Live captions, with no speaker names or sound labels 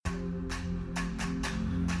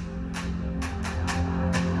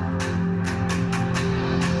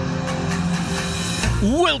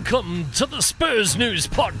Welcome to the Spurs News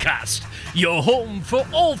Podcast, your home for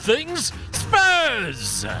all things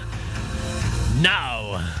Spurs.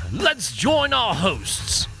 Now, let's join our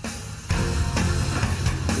hosts.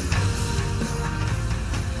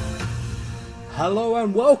 Hello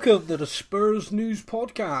and welcome to the Spurs News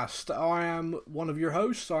Podcast. I am one of your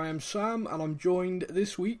hosts, I am Sam, and I'm joined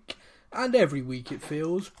this week, and every week it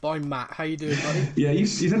feels, by Matt. How you doing, buddy? Yeah, you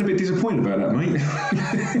sound a bit disappointed about that, mate.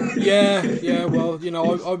 Yeah, well, you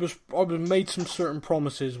know, I was made some certain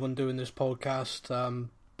promises when doing this podcast.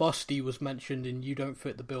 Busty was mentioned and you don't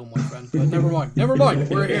fit the bill, my friend, but never mind,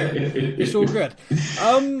 we're here. It's all good.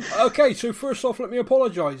 Okay, so first off, let me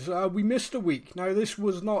apologise. We missed a week. Now, this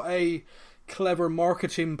was not a clever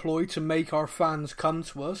marketing ploy to make our fans come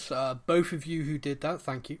to us. Both of you who did that,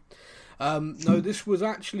 thank you. No, this was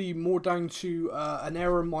actually more down to an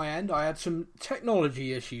error on my end. I had some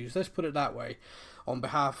technology issues, let's put it that way, on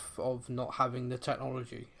behalf of not having the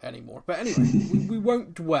technology anymore. But anyway, we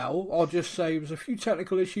won't dwell. I'll just say it was a few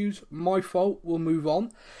technical issues. My fault. We'll move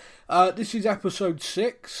on. This is episode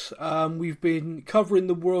 6. We've been covering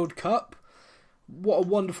the World Cup. What a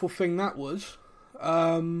wonderful thing that was.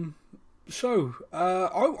 So,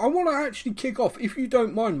 I want to actually kick off, if you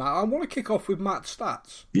don't mind, Matt. I want to kick off with Matt's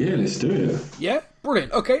stats. Yeah, let's do it. Yeah?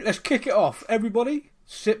 Brilliant. Okay, let's kick it off. Everybody,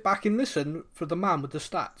 sit back and listen for the man with the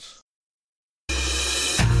stats.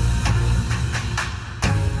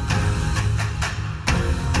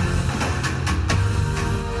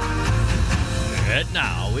 And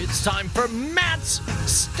now it's time for Matt's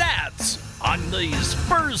Stats on the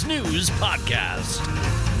Spurs News Podcast.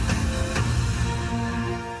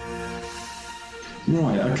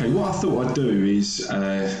 Right, okay, what I thought I'd do is,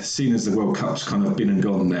 seeing as the World Cup's kind of been and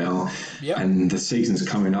gone now, Yep. and the season's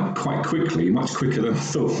coming up quite quickly, much quicker than I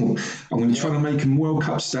thought, I'm going to try to make them World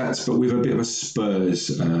Cup stats, but with a bit of a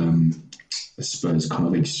Spurs kind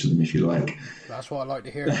of edge to them, if you like. That's what I like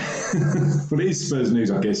to hear. Well, it is Spurs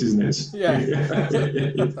news, I guess, isn't it? Yeah.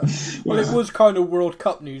 Well, it was kind of World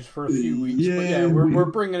Cup news for a few weeks, but yeah, we're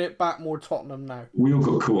bringing it back more Tottenham now. We all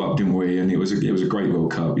got caught up, didn't we? And it was a great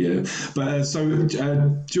World Cup, yeah. But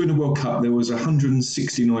during the World Cup, there was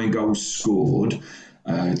 169 goals scored,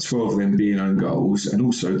 12 of them being own goals, and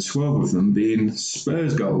also 12 of them being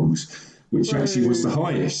Spurs goals, which actually was the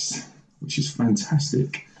highest, which is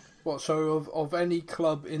fantastic. What, so of any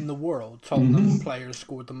club in the world, Tottenham players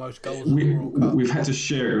scored the most goals in the World Cup? We've had to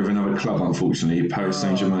share it with another club, unfortunately, Paris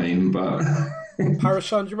Saint-Germain, but... Paris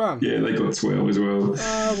Saint-Germain? Yeah, they got 12 as well.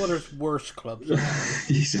 Well, there's worse clubs.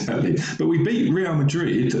 Exactly. But we beat Real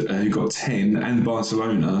Madrid, who got 10, and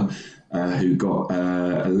Barcelona, who got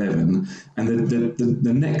 11. And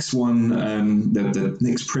the next one, the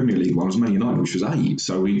next Premier League one was Man United, which was 8.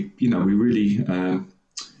 So we really...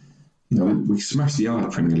 we smashed the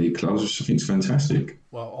other Premier League clubs, which I think is fantastic.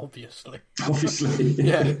 Well, obviously. Obviously.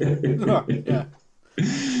 Yeah. Yeah.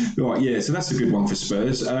 Right, yeah, so that's a good one for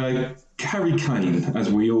Spurs. Harry Kane, as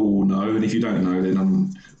we all know, and if you don't know, then I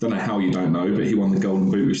don't know how you don't know, but he won the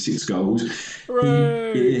Golden Boot with 6 goals.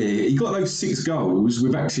 Hooray! He got those 6 goals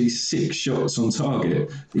with actually 6 shots on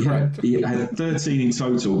target. He had 13 in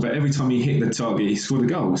total, but every time he hit the target, he scored a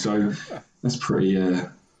goal. So that's pretty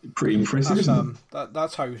impressive, isn't it?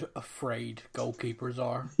 That's how afraid goalkeepers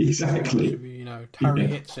are. Exactly. Harry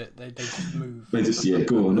hits it, they just move. They just,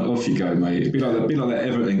 go on, off you go, mate. It'd be like that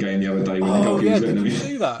Everton game the other day when the goalkeeper was letting them in. Did you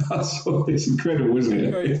see that? It's incredible, isn't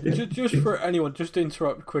it? Okay, just for anyone, just to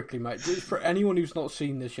interrupt quickly, mate. Just for anyone who's not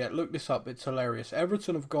seen this yet, look this up. It's hilarious.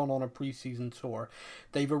 Everton have gone on a pre-season tour.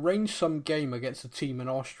 They've arranged some game against a team in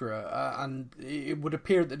Austria, and it would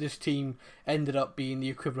appear that this team ended up being the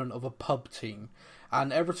equivalent of a pub team.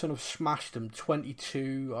 And Everton have smashed them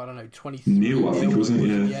 22, 23 nil, I think, wasn't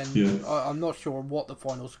it? Yeah. I'm not sure what the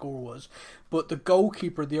final score was, but the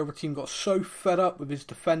goalkeeper of the other team got so fed up with his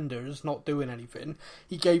defenders not doing anything,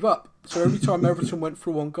 he gave up. So every time Everton went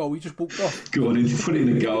through one goal, he just walked off. Go on in, put it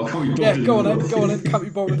in the goal. Can't be bothered go on in, can't be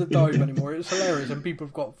bothered to dive anymore. It's hilarious, and people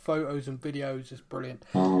have got photos and videos. It's brilliant.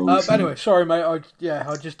 But anyway, sorry, mate. I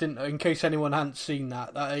just didn't. In case anyone hadn't seen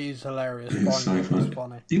that is hilarious. It's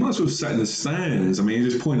funny. You might as well have sat in the stands. I mean,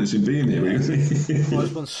 it's just pointless in being there, really. Might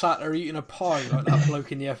as well sat there eating a pie like that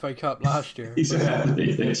bloke in the FA Cup last year.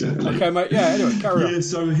 Exactly. Okay, mate. Yeah. Anyway, carry on. Yeah.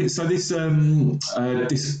 So this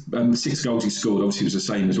 6 goals he scored obviously was the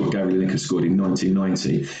same as what Gary Lineker scored in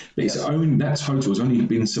 1990, but that total has only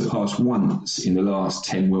been surpassed once in the last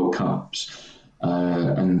 10 World Cups.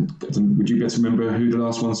 And would you be able to remember who the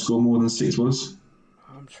last one scored more than 6 was?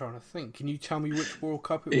 I'm trying to think. Can you tell me which World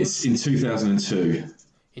Cup it was? It's in 2002.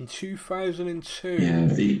 In 2002? Yeah,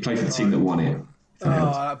 he played for the team that won it.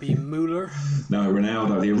 That'd be Müller. No,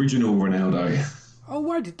 Ronaldo, the original Ronaldo. Oh,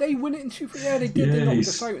 why did they win it in 2000? Yeah, they did. Yeah, They knocked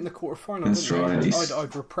us out in the quarterfinal. That's right.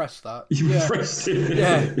 I'd repressed that. You repressed it.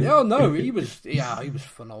 Yeah. Oh no, he was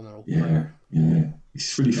phenomenal player. Yeah.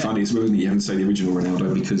 It's really funny as well, isn't it? You haven't said the original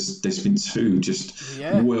Ronaldo because there's been two just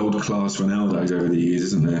world-class Ronaldos over the years,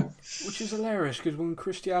 isn't there? Which is hilarious because when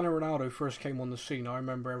Cristiano Ronaldo first came on the scene, I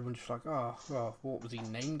remember everyone just like, oh, well, what was he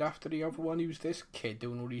named after the other one? Who's this kid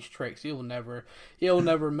doing all these tricks? He'll never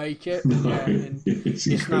make it. And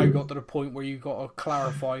it's now got to the point where you've got to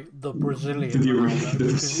clarify the Brazilian Ronaldo.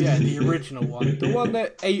 Because, the original one. The one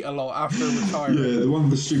that ate a lot after retiring. Yeah, the one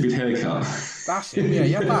with the stupid haircut. That's it, yeah.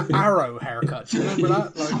 You had that arrow haircut. Do you remember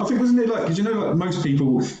that? Like, I think, wasn't it like, because you know, like most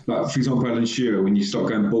people, like for example, Alan Shearer, when you start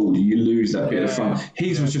going bald, you lose that bit of fun.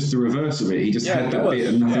 His was just the reverse of it. He just had that bit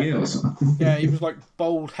and nothing else. Yeah, he was like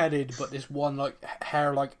bald-headed, but this one like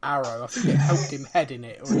hair like arrow. I think it helped him heading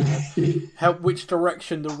it, or help which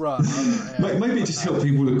direction to run. Maybe it just helped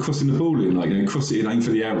people that crossing the ball in, like cross it in, aim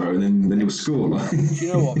for the arrow, and then he'll score. Like. Do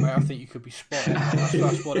you know what, mate? I think you could be spot on.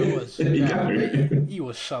 That's what it was. He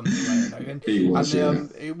was some player, though. He was,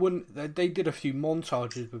 it wouldn't. They did a few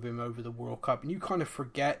montages with him over the World Cup, and you kind of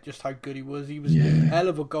forget just how good he was. He was a hell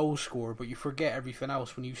of a goal scorer, but you forget everything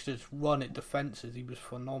else when he used to just run at defences. He was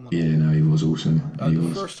phenomenal. Yeah, no, he was awesome.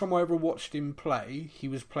 First time I ever watched him play, he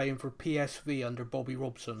was playing for PSV under Bobby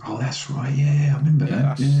Robson. Oh, that's right. Yeah, I remember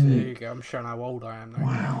that. There you go. I'm showing how old I am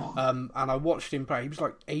now. Wow. And I watched him play. He was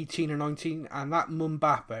like 18 or 19, and that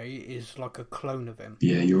Mbappe is like a clone of him.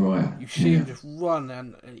 Yeah, you're right. You see him just run,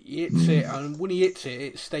 and he hits it, and when he hits it,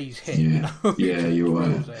 it stays hit. Yeah, you know? Yeah, you're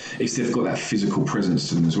right. They've got that physical presence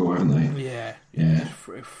to them as well, haven't they? Yeah.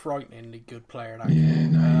 Frighteningly good player. That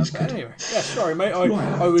he's good. Anyway, sorry, mate. I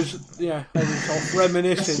was off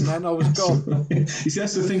reminiscing. Then I was gone. You see,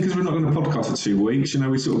 that's the thing, because we're not going to podcast for 2 weeks. You know,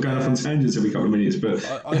 we're sort of going off on tangents every couple of minutes. But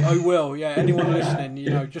I will. Yeah, anyone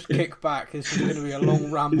listening, just kick back. This is going to be a long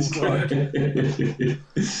ramble ride.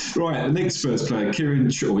 Right, the next Spurs player,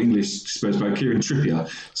 English Spurs player, Kieran Trippier.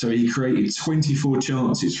 So he created 24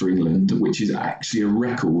 chances for England, which is actually a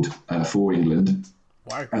record for England.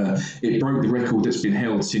 Wow. It broke the record that's been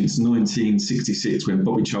held since 1966 when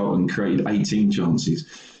Bobby Charlton created 18 chances.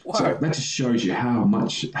 Wow. So that just shows you how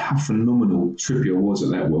phenomenal Trippier was at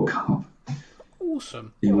that World Cup.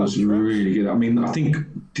 Awesome. He was really good. I mean, I think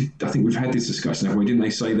we've had this discussion, haven't we? Didn't they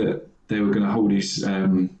say that they were going to hold his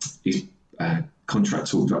contract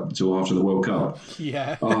talked up until after the World Cup?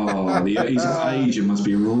 Yeah. Oh, his agent must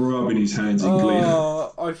be rubbing his hands in glee.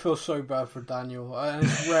 Oh, I feel so bad for Daniel. And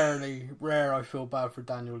it's rare I feel bad for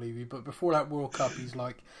Daniel Levy. But before that World Cup, he's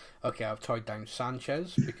like, okay, I've tied down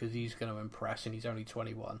Sanchez because he's going to impress and he's only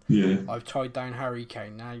 21. Yeah. I've tied down Harry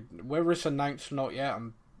Kane. Now, whether it's announced or not yet,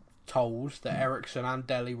 I'm told that Ericsson and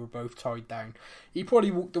Dele were both tied down. He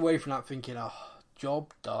probably walked away from that thinking,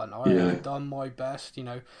 job done. I have done my best,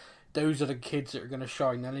 Those are the kids that are going to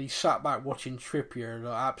shine. And he sat back watching Trippier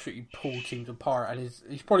absolutely pull teams apart. And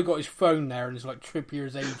he's probably got his phone there and it's like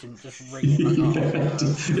Trippier's agent just ringing.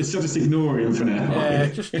 So just ignore him for now. Yeah,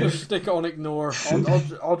 just stick it on ignor.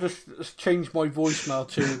 I'll just change my voicemail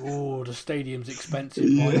to, the stadium's expensive.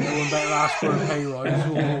 No one better ask for a pay rise.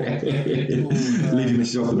 Leave your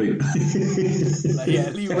message off the beat.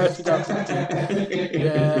 Leave a message off the beat.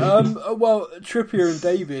 Yeah, well, Trippier and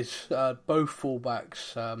Davies, both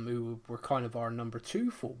fullbacks, who were kind of our number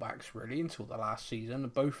 2 fullbacks really until the last season.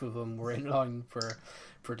 Both of them were in line for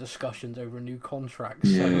discussions over new contracts.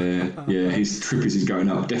 His Trippiers is going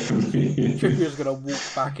up, definitely. Trippier's going to walk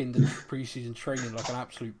back into pre-season training like an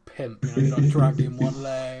absolute pimp, like dragging one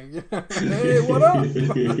leg. Hey, what up?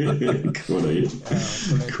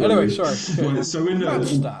 Anyway, sorry. Well, so when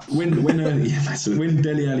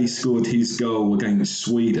Dele Alli scored his goal against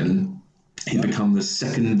Sweden, he became the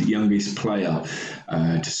second youngest player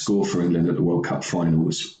to score for England at the World Cup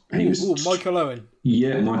finals. Michael Owen.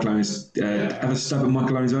 Yeah, Michael Owen's. Have a stab at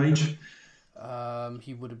Michael Owen's age?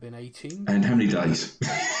 He would have been 18. And how many days?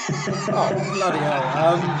 Oh, bloody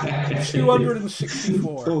hell.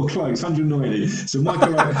 264. Oh, close, 190. So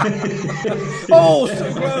Michael Owen...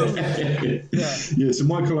 so close! Yeah, so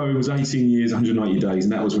Michael Owen was 18 years, 190 days,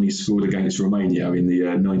 and that was when he scored against Romania in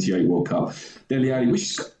the 98 World Cup. Dele Alli,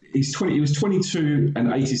 he was 22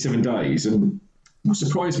 and 87 days, and what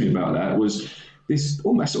surprised me about that was this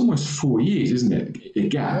almost 4 years, isn't it, a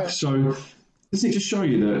gap? Yeah. So doesn't it just show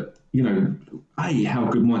you that, A, how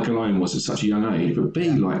good Michael Owen was at such a young age, but B,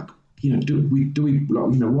 why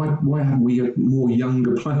haven't we more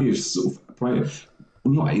younger players sort of play?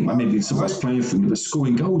 Not maybe some of us playing for them, but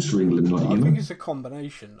scoring goals for England. I think it's a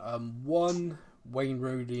combination. One, Wayne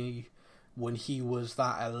Rooney, when he was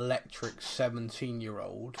that electric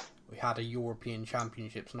 17-year-old, we had a European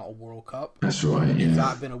Championships, not a World Cup. That's right. If Yeah. that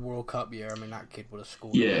had been a World Cup year, I mean, that kid would have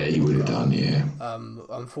scored. Yeah, he would have done. Yeah.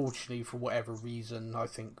 Unfortunately, for whatever reason, I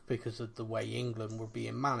think because of the way England were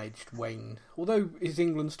being managed, Wayne, although he's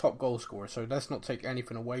England's top goal scorer, so let's not take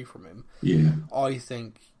anything away from him. Yeah. I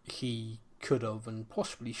think he could have and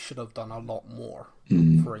possibly should have done a lot more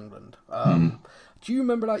for England. Do you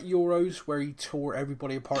remember that Euros where he tore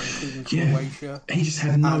everybody apart, including Croatia? He just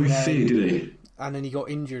had no fear, did he? And then he got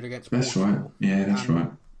injured against That's Portugal. right. Yeah, that's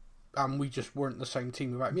right. And we just weren't the same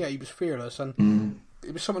team without him. Yeah, he was fearless. And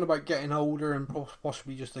it was something about getting older and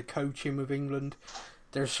possibly just the coaching with England.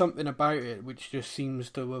 There's something about it which just seems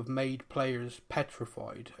to have made players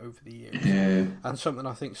petrified over the years. Yeah. And something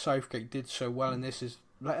I think Southgate did so well in this is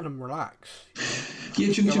letting them relax.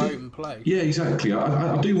 Yeah, Go out and play. Yeah, exactly.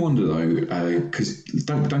 I do wonder though, because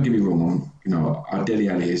don't get me wrong. Dele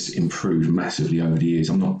Alli has improved massively over the years.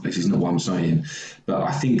 This is not what I'm saying, but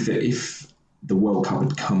I think that if the World Cup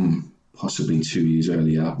had come possibly 2 years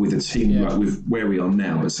earlier with a team like with where we are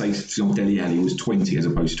now, let's say for example Dele Alli was 20 as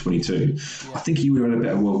opposed to 22, I think he would have had a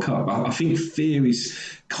better World Cup. I think fear is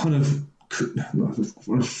kind of.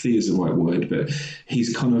 Fear is the right word, but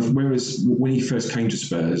he's kind of. Whereas when he first came to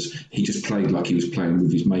Spurs, he just played like he was playing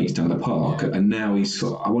with his mates down the park, and now he's.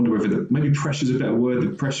 I wonder whether maybe pressure is a better word.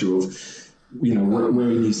 The pressure of, where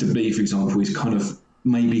he needs to be, for example, is kind of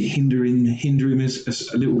maybe hindering him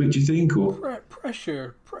a little bit. Do you think? Or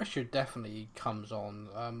pressure definitely comes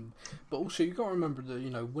on, but also you got to remember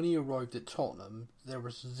that when he arrived at Tottenham, there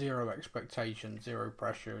was zero expectation, zero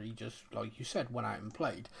pressure. He just, like you said, went out and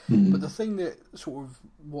played. But the thing that sort of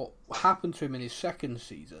what happened to him in his second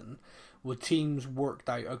season, where teams worked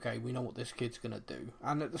out, okay, we know what this kid's going to do.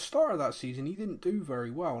 And at the start of that season, he didn't do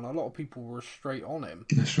very well, and a lot of people were straight on him.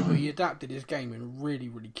 That's right. But he adapted his game and really,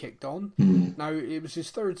 really kicked on. Now, it was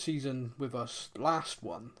his third season with us, last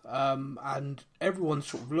one, and everyone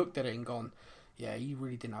sort of looked at it and gone, yeah, he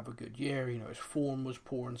really didn't have a good year. His form was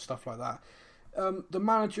poor and stuff like that. The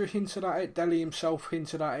manager hinted at it, Dele himself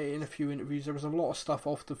hinted at it in a few interviews. There was a lot of stuff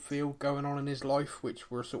off the field going on in his life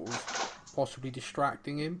which were sort of possibly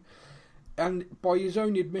distracting him. And by his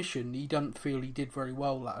own admission, he doesn't feel he did very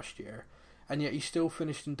well last year. And yet he still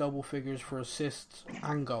finished in double figures for assists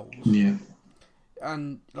and goals. Yeah.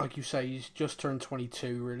 And like you say, he's just turned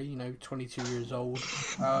 22, really, 22 years old.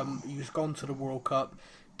 He was gone to the World Cup.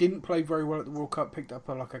 Didn't play very well at the World Cup, picked up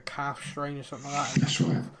a calf strain or something like that. And That's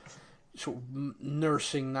right. Sort of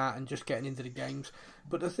nursing that and just getting into the games.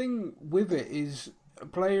 But the thing with it is,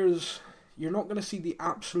 players, you're not going to see the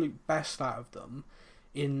absolute best out of them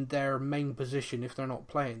in their main position if they're not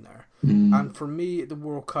playing there. And for me, at the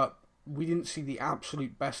World Cup, we didn't see the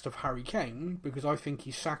absolute best of Harry Kane because I think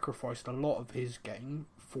he sacrificed a lot of his game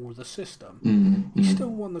for the system. He still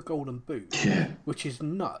won the Golden Boot, which is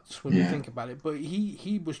nuts when you think about it. But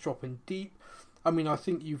he was dropping deep. I mean, I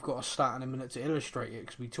think you've got a stat in a minute to illustrate it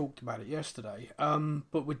because we talked about it yesterday.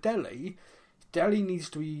 But with Dele needs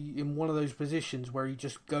to be in one of those positions where he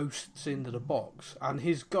just ghosts into the box. And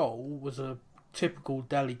his goal was a typical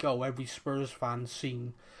Dele goal every Spurs fan's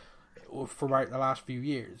seen throughout the last few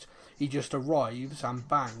years. He just arrives and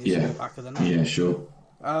bang, it's in the back of the net. Yeah, sure.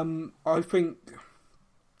 I think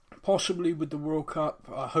possibly with the World Cup,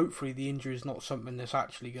 hopefully the injury is not something that's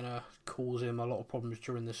actually going to cause him a lot of problems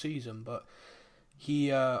during the season, but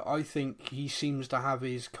I think he seems to have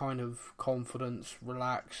his kind of confidence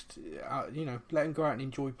relaxed, let him go out and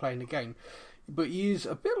enjoy playing the game. But he is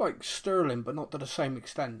a bit like Sterling, but not to the same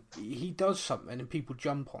extent. He does something and people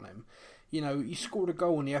jump on him. He scored a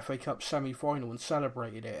goal in the FA Cup semi-final and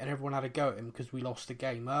celebrated it, and everyone had a go at him because we lost the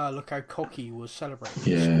game. Look how cocky he was celebrating.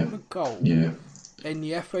 He scored a goal in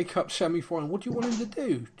the FA Cup semi-final. What do you want him to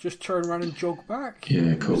do? Just turn around and jog back?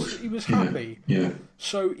 Yeah, of course. He was happy. Yeah.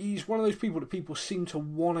 So he's one of those people that people seem to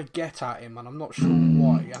want to get at him, and I'm not sure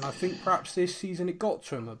why. And I think perhaps this season it got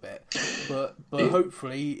to him a bit. But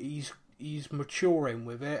hopefully he's maturing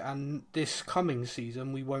with it, and this coming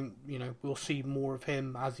season we won't, we'll see more of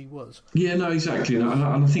him as he was. Yeah, no, exactly. And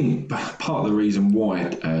I think part of the reason why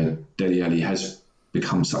Dele Alli has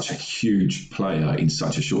become such a huge player in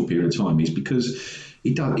such a short period of time is because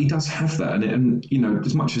he does have that, and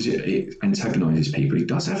as much as it antagonises people, he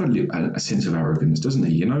does have a sense of arrogance, doesn't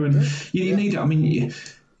he? And you need it. I mean,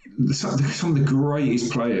 some of the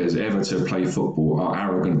greatest players ever to play football are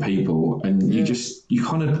arrogant people, and you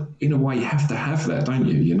kind of in a way have to have that, don't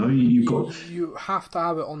you? You have to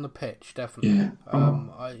have it on the pitch, definitely.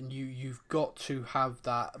 Yeah. You've got to have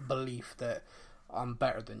that belief that I'm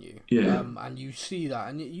better than you. Yeah. And you see that,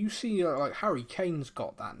 and you see like Harry Kane's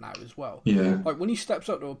got that now as well. Yeah. Like when he steps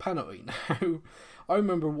up to a penalty now, I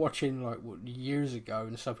remember watching like years ago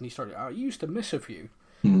and stuff, and he started. I used to miss a few,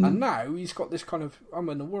 and now he's got this kind of. I'm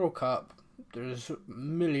in the World Cup. There's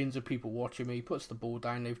millions of people watching me. He puts the ball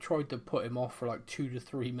down. They've tried to put him off for like 2 to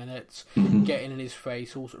 3 minutes, getting in his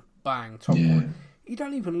face, all sort of bang, top point. He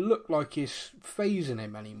don't even look like he's phasing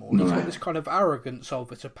him anymore. He's got this kind of arrogance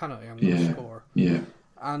of it's a penalty, I'm going to score. Yeah.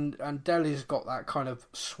 And Dele's got that kind of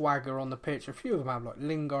swagger on the pitch. A few of them have, like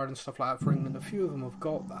Lingard and stuff like that for England. A few of them have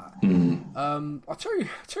got that. I'll tell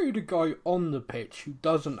you the guy on the pitch who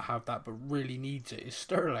doesn't have that but really needs it is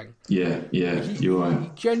Sterling. Yeah, you're right.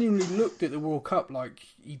 He genuinely looked at the World Cup like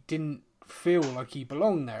he didn't feel like he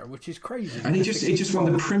belonged there, which is crazy. And he just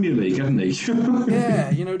won the Premier League, hasn't he?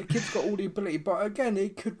 Yeah, you know, the kid's got all the ability, but again,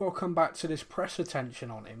 it could well come back to this press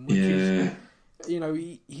attention on him, which is, you know,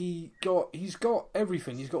 he's got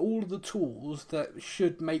everything. He's got all of the tools that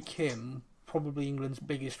should make him probably England's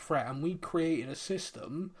biggest threat, and we created a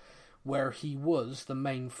system where he was the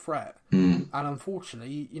main threat. And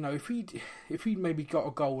unfortunately, you know, if he'd maybe got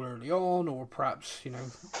a goal early on, or perhaps, you know,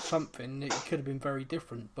 something, it could have been very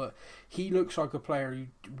different. But he looks like a player who,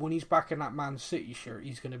 when he's back in that Man City shirt,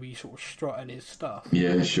 he's going to be sort of strutting his stuff.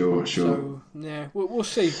 Yeah, sure. So yeah, we'll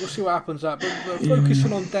see. We'll see what happens. But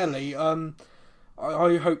focusing on Dele,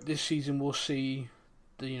 I hope this season we'll see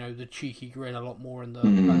the cheeky grin a lot more and the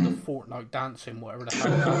Fortnite dancing, whatever the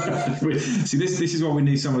hell that is. See, this is why we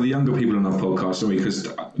need some of the younger people on our podcast, don't we? Because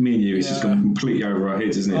me and you, it's just gone completely over our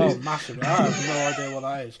heads, isn't it? Oh, massively. I have no idea what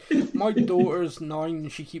that is. My daughter's 9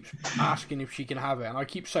 and she keeps asking if she can have it, and I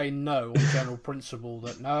keep saying no on general principle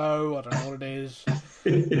that no, I don't know what it is.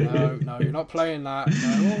 No, you're not playing that.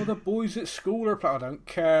 No, the boys at school are playing. I don't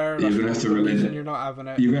care. You're going to have to relent. You're not having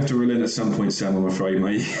it. You're going to have to relent at some point, Sam, I'm afraid,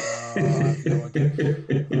 mate. I have no idea.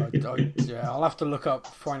 I'll have to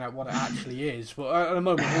find out what it actually is. But at the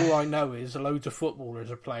moment, all I know is loads of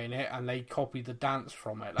footballers are playing it and they copy the dance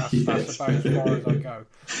from it. That's about as far as I go.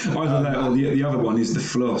 Either that or the other one is the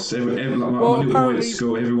floss. Like my little boy at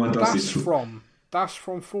school, everyone does this. That's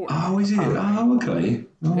from Fortnite. Oh, is it? Oh, okay.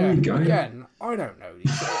 Oh, there you go. Again, I don't know.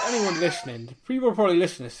 Anyone listening, people are probably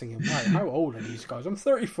listening to this thinking, wow, how old are these guys? I'm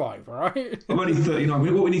 35, all right? I'm only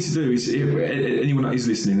 39. What we need to do is, if anyone that is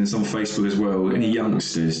listening that's on Facebook as well, any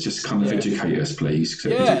youngsters, just kind of educate us, please.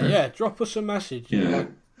 Yeah, drop us a message. Yeah. Like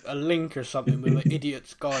a link or something with an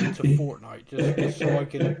idiot's guide to Fortnite, just so I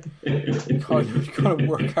can kind of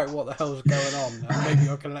work out what the hell's going on, and maybe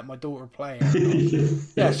I can let my daughter play it.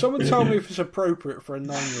 Yeah, someone tell me if it's appropriate for a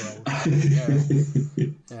 9-year-old.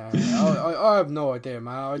 I have no idea,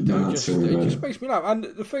 man. It just makes me laugh. And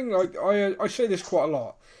the thing, like I say this quite a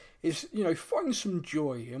lot, is, you know, find some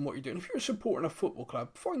joy in what you're doing. If you're supporting a football club,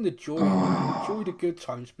 find the joy, enjoy the good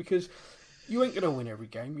times, because you ain't going to win every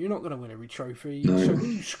game. You're not going to win every trophy. No. So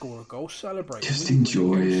when you score a goal, celebrate it. Just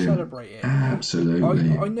enjoy it. Celebrate it.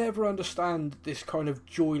 Absolutely. I never understand this kind of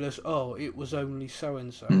joyless, it was only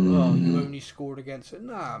so-and-so. You only scored against it.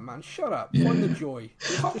 Nah, man, shut up. Find the joy.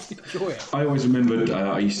 Just enjoy it. I always remembered,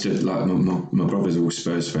 I used to, like, my brothers are all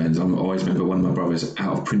Spurs fans. I always remember one of my brothers,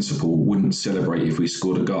 out of principle, wouldn't celebrate if we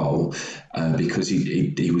scored a goal because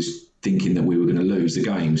he was thinking that we were going to lose the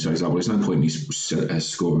game. So he's like, well, there's no point in me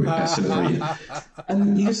celebrating.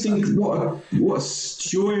 And you just think, what a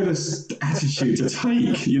joyous attitude to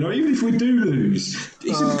take, you know, even if we do lose.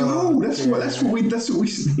 It's a goal. That's what we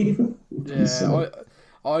see. Yeah, so.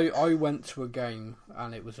 I went to a game,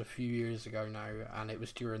 and it was a few years ago now, and it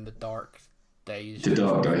was during the dark days. The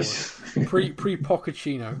dark days.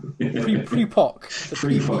 Pre-Pochettino. Pre-Poc.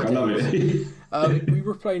 Pre-Poc, I love it. We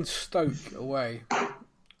were playing Stoke away.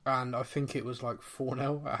 And I think it was like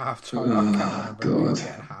 4-0 at half time. I can't remember. We were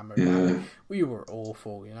getting hammered. Yeah. We were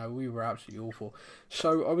awful, you know. We were absolutely awful.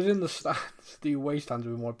 So I was in the stands, the away stands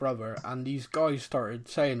with my brother, and these guys started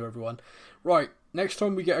saying to everyone, right, next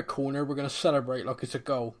time we get a corner, we're going to celebrate like it's a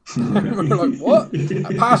goal. And we're like, what?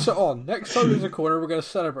 Pass it on. Next time there's a corner, we're going to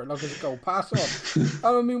celebrate like it's a goal. Pass it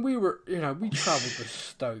on. And I mean, we travelled to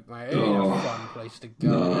Stoke, mate. It ain't a fun place to go.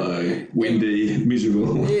 No, windy,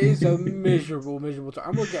 miserable. It is a miserable time.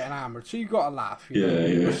 And we're getting hammered, so you got to laugh. You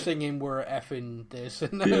know? We're singing, we're effing this,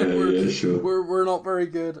 and we're not very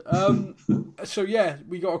good. So yeah,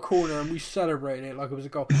 we got a corner and we celebrated it like it was a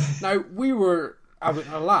goal. Now, we were having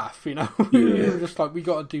a laugh, you know. We were just like, we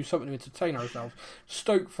got to do something to entertain ourselves.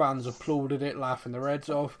 Stoke fans applauded it, laughing their heads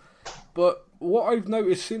off. But what I've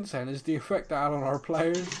noticed since then is the effect that had on our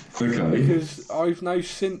players. Okay. Because I've now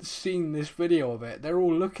since seen this video of it. They're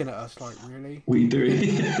all looking at us like, really? What are you doing?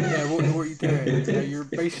 Yeah, what are you doing? You're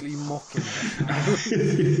basically mocking us.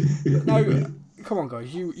 Now, come on,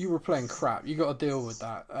 guys, you were playing crap. You got to deal with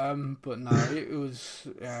that. But no, it was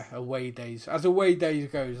away days. As away days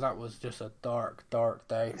goes, that was just a dark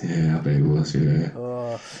day. Yeah, I bet it was. Yeah.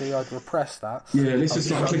 Oh, see, I'd repress that. Yeah, let's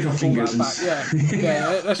just like click our fingers.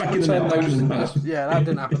 Let's pretend those. Yeah, that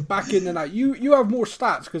didn't happen. Back in the night. You have more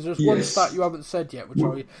stats because there's one stat you haven't said yet,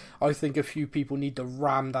 which I think a few people need to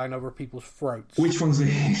ram down over people's throats. Which one's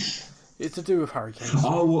this? It's to do with Harry Kane.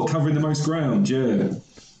 Oh, what, covering the most ground? Yeah.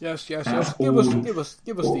 Yes. Give us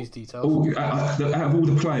these details. Out of all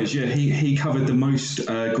the players, he covered the most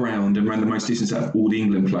ground and ran the most distance out of all the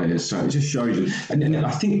England players. So it just shows you. And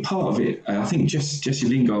I think part of it, I think Jesse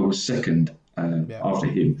Lingard was second after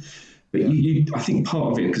him. But I think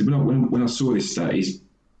part of it, because when I saw this stat,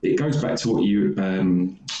 it goes back to what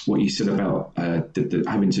you said about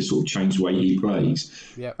having to sort of change the way he plays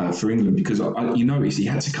for England, because you notice he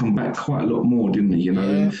had to come back quite a lot more, didn't he? You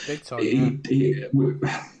know, yeah, big time.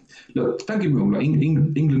 Look, don't get me wrong. Like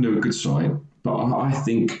England are a good side, but I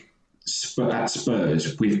think at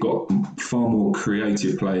Spurs we've got far more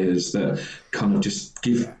creative players that kind of just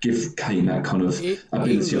give Kane that kind of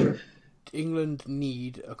ability. England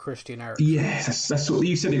need a Christian Eriksen. Yeah, that's what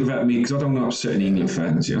you said it without me, because I don't want to upset any England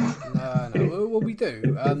fans. Yeah. No. Well, we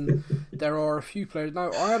do. There are a few players.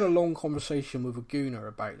 Now, I had a long conversation with a Gooner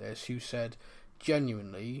about this, who said,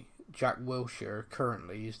 genuinely, Jack Wilshere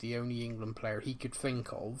currently is the only England player he could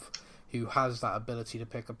think of who has that ability to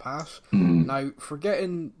pick a pass. Now,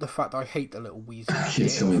 forgetting the fact that I hate the little weasel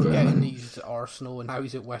shit, forgetting he's at Arsenal and now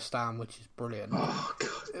he's at West Ham, which is brilliant. Oh,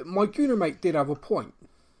 God. My Gooner mate did have a point.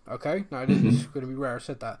 Okay, now this is going to be rare I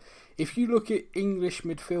said that. If you look at English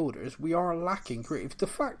midfielders, we are lacking creative. The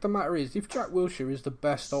fact of the matter is, if Jack Wilshere is the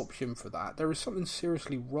best option for that, there is something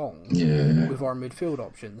seriously wrong with our midfield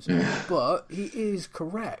options. But he is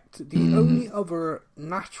correct. The only other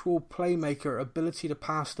natural playmaker ability to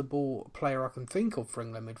pass the ball player I can think of for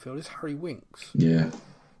England midfield is Harry Winks. Yeah.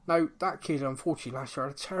 Now, that kid, unfortunately, last year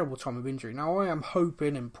had a terrible time of injury. Now, I am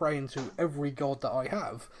hoping and praying to every god that I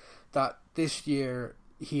have that this year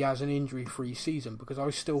he has an injury-free season, because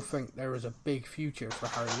I still think there is a big future for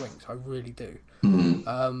Harry Winks. I really do.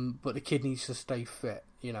 But the kid needs to stay fit,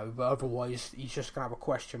 you know. But otherwise, he's just going to have a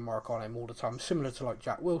question mark on him all the time, similar to like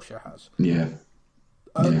Jack Wilshere has. Yeah.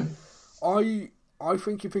 I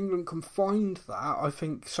think if England can find that, I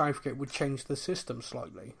think Southgate would change the system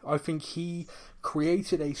slightly. I think he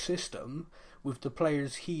created a system with the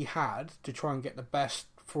players he had to try and get the best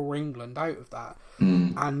for England out of that,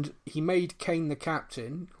 and he made Kane the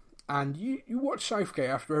captain. And you watch Southgate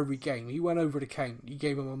after every game, he went over to Kane, he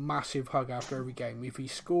gave him a massive hug after every game, if he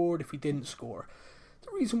scored, if he didn't score.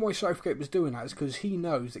 The reason why Southgate was doing that is because he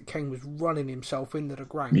knows that Kane was running himself into the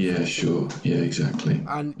ground. Yeah, sure. Yeah, exactly.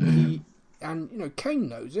 And you know, Kane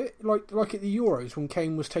knows it. Like at the Euros when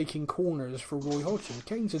Kane was taking corners for Roy Hodgson.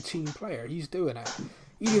 Kane's a team player. He's doing it.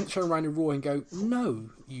 He didn't turn around to Roy and go, "No,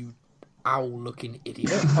 you owl-looking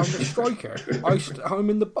idiot. I'm the striker. I'm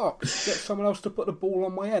in the box. Get someone else to put the ball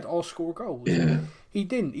on my head. I'll score goals." Yeah. He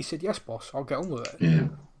didn't. He said, "Yes, boss. I'll get on with it." Yeah.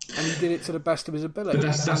 And he did it to the best of his ability. But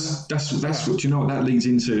that's what, you know, that leads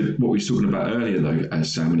into what we were talking about earlier, though,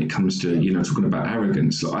 Sam, when it comes to, you know, talking about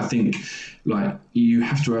arrogance. Like, I think, like, you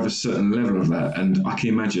have to have a certain level of that, and I can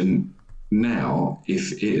imagine now,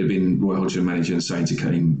 if it had been Roy Hodgson manager and saying to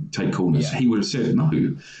Kane, take corners, he would have said, "No, I'm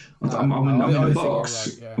in the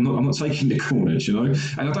box. Right, I'm not taking the corners," you know.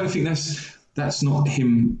 And I don't think that's not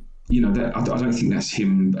him. You know, that I don't think that's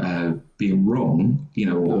him being wrong, you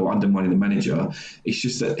know, or undermining the manager. It's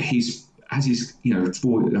just that he's, as he's, you know,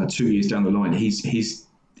 2 years down the line, he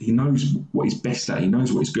knows what he's best at. He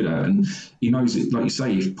knows what he's good at, and he knows it. Like you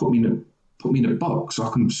say, if put me in a box, so I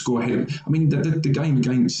can score ahead. I mean, the game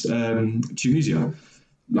against Tunisia,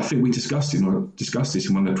 I think we discussed this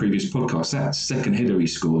in one of the previous podcasts. That second header he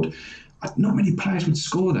scored, not many players would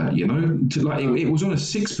score that. You know, it was on a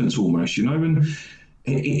sixpence almost. You know, and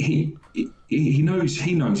he knows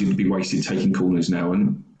he'd be wasted taking corners now.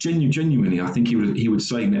 And genuinely, I think he would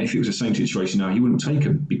say that if it was the same situation now, he wouldn't take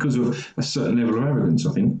them because of a certain level of arrogance,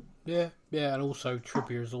 I think. Yeah, and also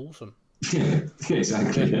Trippier's awesome. Yeah,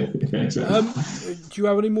 exactly. Yeah, exactly. Do you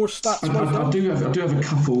have any more stats? I do have a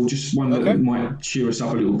couple. Just one that might cheer us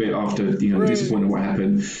up a little bit after the disappointment of what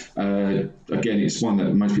happened. Again, it's one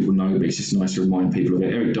that most people know, but it's just nice to remind people of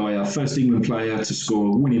it. Eric Dyer, first England player to score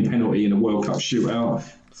a winning penalty in a World Cup shootout.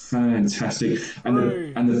 Fantastic. And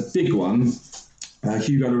the big one,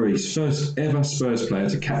 Hugo Lloris, first ever Spurs player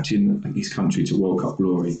to captain his country to World Cup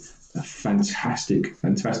glory. A fantastic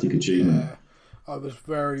achievement. Yeah. I was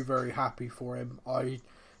very, very happy for him. I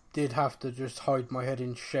did have to just hide my head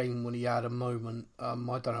in shame when he had a moment. I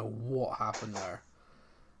don't know what happened there.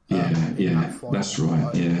 That's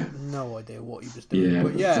right. I Yeah, have no idea what he was doing. yeah.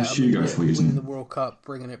 But yeah, That's Hugo for you, isn't winning it? the World Cup,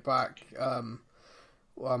 bringing it back.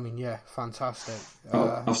 Well, I mean, yeah, fantastic.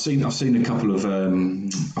 I've seen a couple of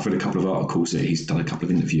I've read a couple of articles that he's done a couple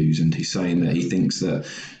of interviews, and he's saying that he thinks that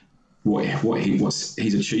what's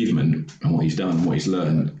his achievement and what he's done, what he's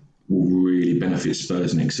learned, will really benefit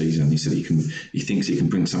Spurs next season. He said he thinks he can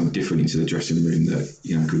bring something different into the dressing room that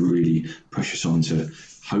could really push us on to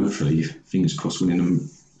hopefully, fingers crossed, winning them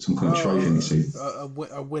some kind of trophy next season.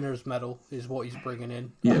 A winner's medal is what he's bringing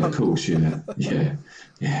in. Yeah, of course, yeah.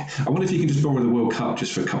 I wonder if you can just borrow the World Cup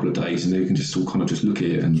just for a couple of days, and then you can just all kind of just look at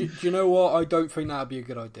it. And do you know what? I don't think that'd be a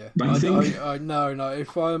good idea. Don't you think? No.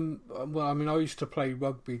 If I used to play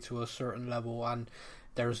rugby to a certain level, and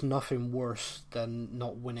there's nothing worse than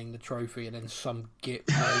not winning the trophy and then some git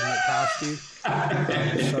playing it past you.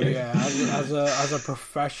 So yeah, as a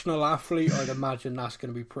professional athlete, I'd imagine that's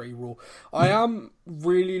going to be pretty raw. I am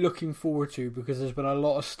really looking forward to, because there's been a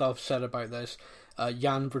lot of stuff said about this,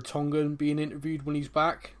 Jan Vertonghen being interviewed when he's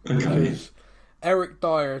back. Okay. Because Eric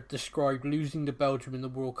Dyer described losing to Belgium in the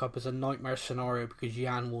World Cup as a nightmare scenario because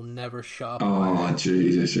Jan will never shut up about it.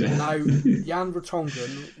 Jesus, yeah. Now, Jan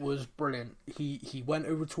Vertonghen was brilliant. He went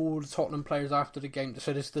over to all the Tottenham players after the game,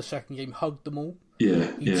 so this is the second game, hugged them all.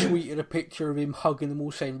 Yeah, He tweeted a picture of him hugging them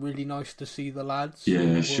all, saying, really nice to see the lads. Yeah,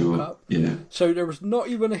 in the sure. World Cup. Yeah. So there was not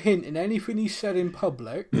even a hint in anything he said in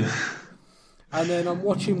public. And then I'm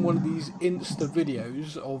watching one of these Insta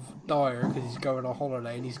videos of Dyer because he's going on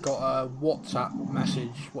holiday, and he's got a WhatsApp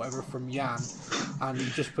message, whatever, from Jan, and he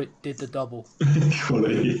just did the double.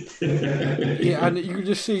 Quality. Yeah, and you can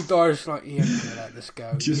just see Dyer's like, he ain't gonna let this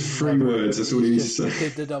go. Just 3 words, that's all he needs to say.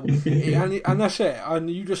 Did the double. And that's it. And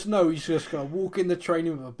you just know he's just going to walk in the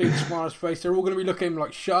training with a big smile on his face. They're all going to be looking at him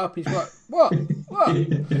like, shut up. He's like, what?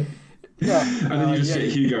 Yeah. And then you just get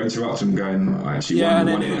Hugo interrupt him going, I actually Yeah, won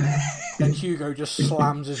and the then, one. then Hugo just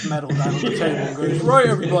slams his medal down on the table and goes, right,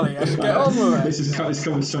 everybody, let's get on with it. This is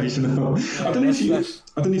conversational. Yeah, I don't know if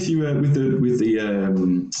you were with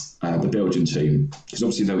the Belgian team, because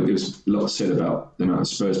obviously there was a lot said about the amount of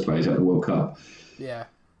Spurs players at the World Cup. Yeah.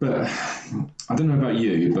 But I don't know about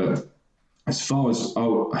you, but as far as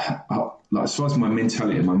my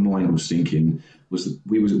mentality and my mind was thinking, was that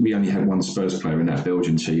we only had one Spurs player in that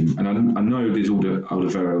Belgian team, and I know there's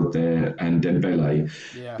Alderweireld there and Dembele,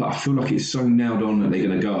 but I feel like it's so nailed on that they're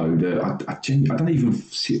going to go that I don't even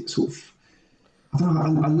sort of. I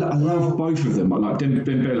don't know. I love both of them. Like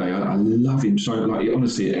Dembele, I love him so. Like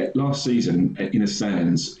honestly, last season in the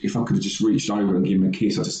stands, if I could have just reached over and given him a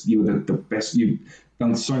kiss, you were the best. You've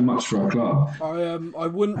done so much for our club. I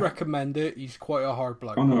wouldn't recommend it. He's quite a hard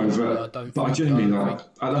bloke. I know, but I genuinely like.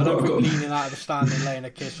 I don't think leaning out of the stand and laying a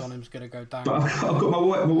kiss on him is going to go down. But I've got my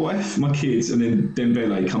wife, my kids, and then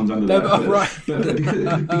Dembele comes under that. Right.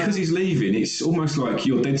 But because he's leaving, it's almost like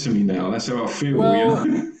you're dead to me now. That's how I feel. Well,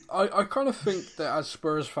 you know? I kind of think that as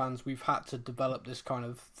Spurs fans, we've had to develop this kind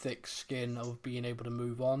of thick skin of being able to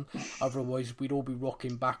move on. Otherwise, we'd all be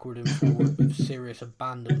rocking backward and forward with serious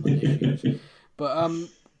abandonment issues. But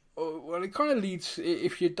well, it kind of leads,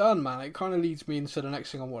 if you're done, man, it kind of leads me into the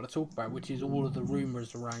next thing I want to talk about, which is all of the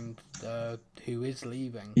rumours around who is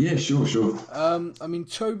leaving. Yeah, sure. I mean,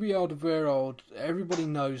 Toby Alderweireld, everybody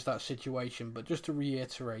knows that situation, but just to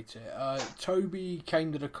reiterate it, Toby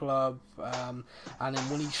came to the club, and then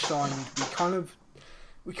when he signed,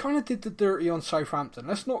 we kind of did the dirty on Southampton.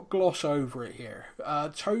 Let's not gloss over it here.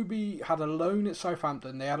 Toby had a loan at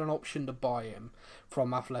Southampton. They had an option to buy him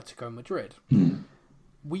from Atletico Madrid.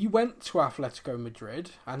 We went to Atletico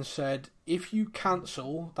Madrid and said, if you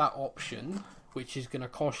cancel that option, which is going to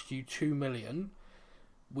cost you 2 million,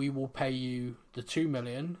 we will pay you the 2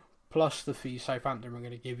 million plus the fee Southampton are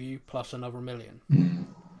going to give you plus another $1 million.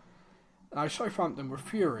 Now, Southampton were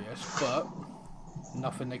furious, but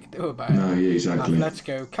nothing they could do about it. No, yeah, exactly.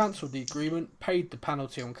 Atletico cancelled the agreement, paid the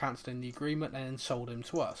penalty on cancelling the agreement, and then sold him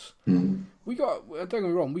to us. We got, don't get me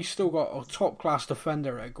wrong, we still got a top class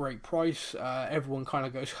defender at a great price. Everyone kind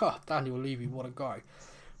of goes, Daniel Levy, what a guy.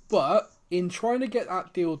 But in trying to get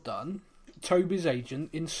that deal done, Toby's agent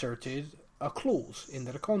inserted a clause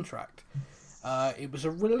into the contract. It was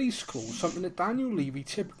a release clause, something that Daniel Levy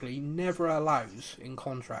typically never allows in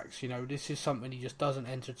contracts. You know, this is something he just doesn't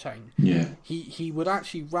entertain. Yeah. He would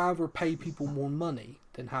actually rather pay people more money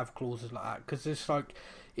than have clauses like that, because it's like,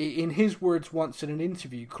 in his words once in an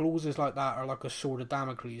interview, clauses like that are like a sword of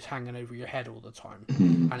Damocles hanging over your head all the time,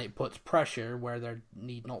 and it puts pressure where there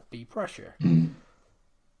need not be pressure.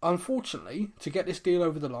 Unfortunately, to get this deal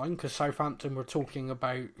over the line, because Southampton were talking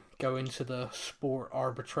about going to the sport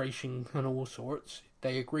arbitration and all sorts,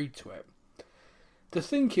 they agreed to it. the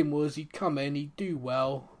thinking was he'd come in, he'd do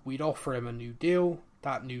well, we'd offer him a new deal.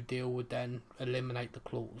 That new deal would then eliminate the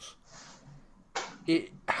clause.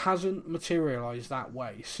 It hasn't materialised that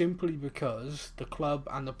way, simply because the club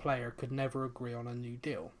and the player could never agree on a new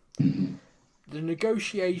deal. The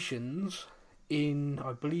negotiations in,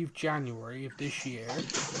 I believe, January of this year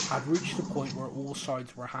had reached a point where all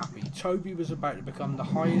sides were happy. Toby was about to become the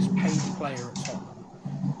highest paid player at Tottenham.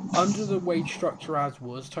 Under the wage structure as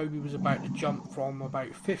was, Toby was about to jump from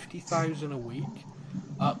about 50,000 a week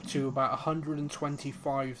up to about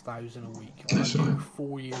 125,000 a week on a new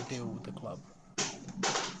 4-year deal with the club.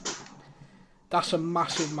 That's a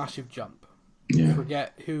massive, massive jump. Yeah.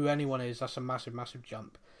 Forget who anyone is, that's a massive, massive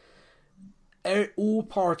jump. All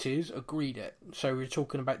parties agreed it. So we're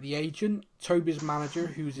talking about the agent, Toby's manager,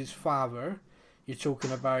 who's his father. You're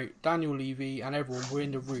talking about Daniel Levy and everyone were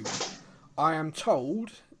in the room. I am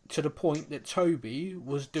told, to the point that Toby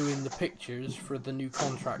was doing the pictures for the new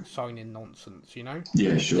contract signing nonsense, you know?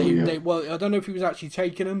 Yeah, sure. Well, I don't know if he was actually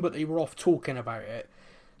taking them, but they were off talking about it.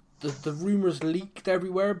 The rumours leaked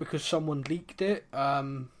everywhere because someone leaked it.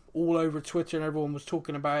 All over Twitter, and everyone was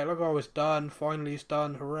talking about it. Like, oh, it's done. Finally, it's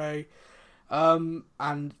done. Hooray. And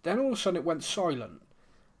then all of a sudden it went silent.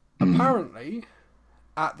 Apparently,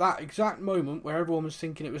 at that exact moment where everyone was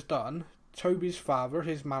thinking it was done, Toby's father,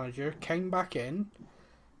 his manager, came back in,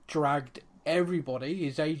 dragged everybody,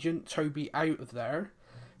 his agent, Toby, out of there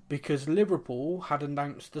because Liverpool had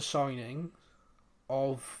announced the signing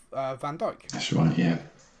of Van Dijk. That's right, yeah.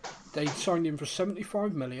 They signed him for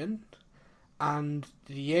 75 million, and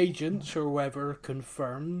the agents or whoever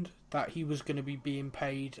confirmed that he was going to be being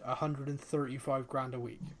paid 135 grand a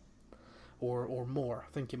week, or more.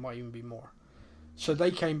 I think it might even be more. So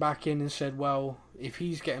they came back in and said, well, if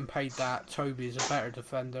he's getting paid that, Toby is a better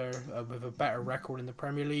defender with a better record in the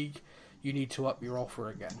Premier League, you need to up your offer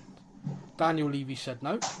again. Daniel Levy said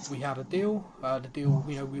no, we had a deal. The deal,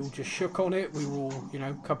 we all just shook on it. We were all,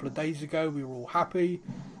 a couple of days ago, we were all happy.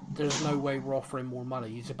 There's no way we're offering more money.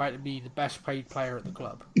 He's about to be the best paid player at the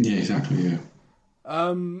club. Yeah, exactly,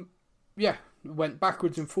 yeah. Yeah, went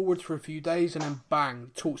backwards and forwards for a few days, and then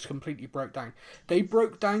bang, talks completely broke down. They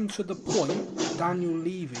broke down to the point that Daniel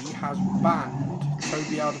Levy has banned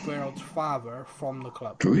Toby Alderweireld's father from the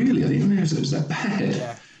club. Really? I didn't realise it was that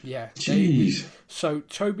bad. Yeah. Jeez. So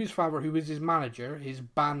Toby's father, who is his manager, is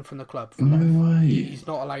banned from the club. No way. He's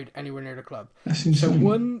not allowed anywhere near the club. That's insane. So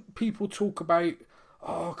when people talk about,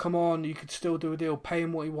 oh, come on, you could still do a deal, pay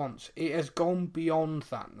him what he wants, it has gone beyond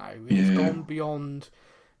that now. It's gone beyond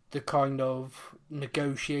the kind of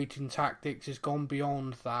negotiating tactics. Has gone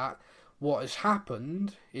beyond that. What has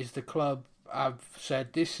happened is the club have said,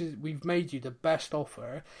 we've made you the best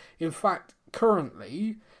offer. In fact,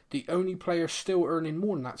 currently, the only player still earning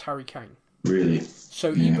more than that's Harry Kane. Really?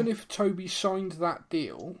 So even if Toby signed that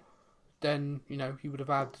deal, then, he would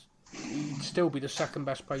have he'd still be the second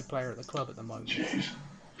best paid player at the club at the moment. Jeez.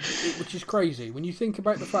 Which is crazy. When you think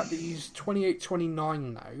about the fact that he's 28,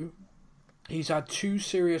 29 now, he's had 2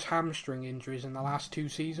 serious hamstring injuries in the last 2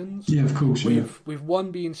 seasons. Yeah, of course, with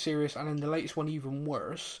one being serious and in the latest one even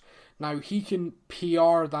worse. Now, he can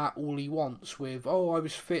PR that all he wants with, I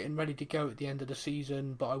was fit and ready to go at the end of the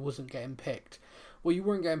season, but I wasn't getting picked. Well, you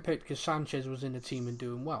weren't getting picked because Sanchez was in the team and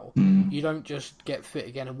doing well. You don't just get fit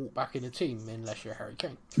again and walk back in the team unless you're Harry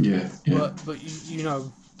Kane. Yeah. But you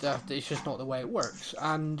know that it's just not the way it works.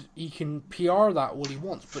 And he can PR that all he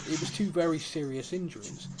wants, but it was 2 very serious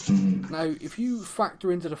injuries. Now, if you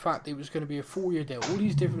factor into the fact that it was going to be a 4-year deal, all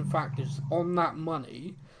these different factors on that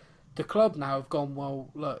money, the club now have gone, well,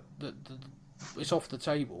 look, it's off the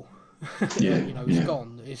table. It's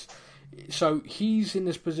gone. So he's in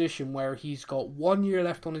this position where he's got 1 year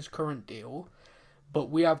left on his current deal, but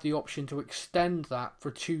we have the option to extend that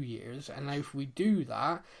for 2 years. And now if we do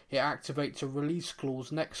that, it activates a release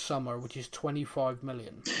clause next summer, which is 25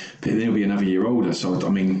 million. Then he'll be another year older, so I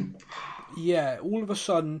mean... Yeah, all of a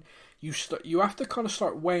sudden, you have to kind of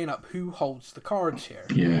start weighing up who holds the cards here.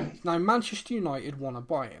 Yeah. Now, Manchester United want to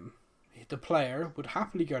buy him. The player would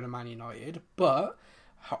happily go to Man United, but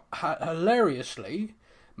hilariously,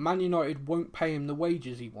 Man United won't pay him the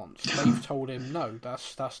wages he wants. They've told him, no,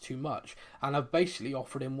 that's too much. And I've basically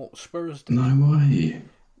offered him what Spurs did. No way.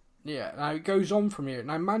 Yeah, now it goes on from here.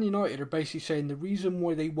 Now, Man United are basically saying the reason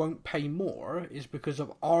why they won't pay more is because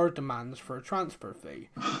of our demands for a transfer fee.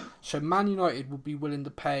 So Man United would be willing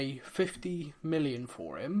to pay 50 million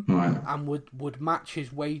for him, right, and would match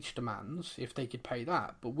his wage demands if they could pay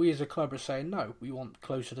that. But we as a club are saying, no, we want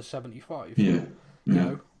closer to 75. Yeah. You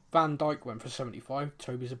know, Van Dijk went for 75.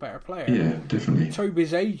 Toby's a better player. Yeah, definitely.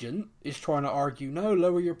 Toby's agent is trying to argue, no,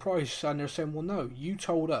 lower your price. And they're saying, well, no, you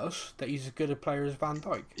told us that he's as good a player as Van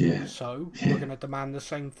Dijk. Yeah. So we're going to demand the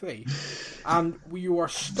same fee. And you are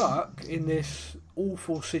stuck in this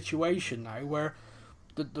awful situation now where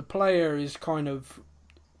the player is kind of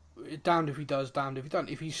damned if he does, damned if he doesn't.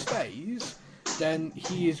 If he stays, then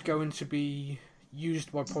he is going to be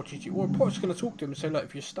used by Pochettino. Or Poch's going to talk to him and say, look,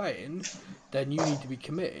 if you're staying, then you need to be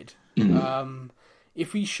committed.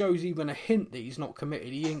 If he shows even a hint that he's not committed,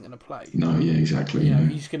 he ain't going to play. No, yeah, exactly. You know,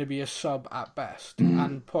 he's going to be a sub at best.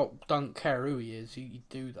 And Poch don't care who he is, he'd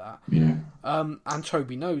do that. Yeah. And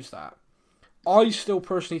Toby knows that. I still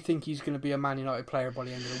personally think he's going to be a Man United player by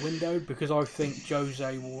the end of the window, because I think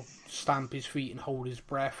Jose will stamp his feet and hold his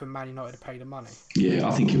breath and Man United will pay the money. Yeah,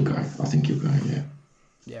 I think he'll go. Yeah.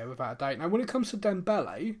 Yeah, without a doubt. Now, when it comes to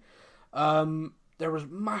Dembele, there was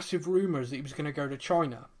massive rumours that he was going to go to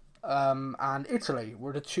China and Italy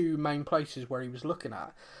were the two main places where he was looking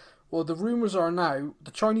at. Well, the rumours are now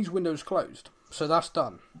the Chinese window's closed, so that's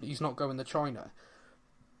done. He's not going to China.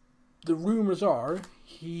 The rumours are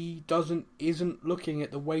he isn't looking at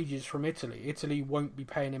the wages from Italy. Italy won't be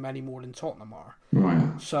paying him any more than Tottenham are.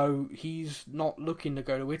 Right. So he's not looking to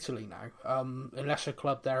go to Italy now, unless a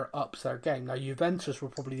club there ups their game. Now, Juventus were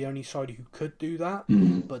probably the only side who could do that,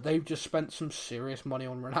 but they've just spent some serious money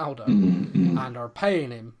on Ronaldo and are paying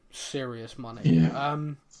him serious money. Yeah.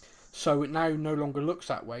 So it now no longer looks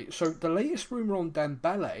that way. So the latest rumour on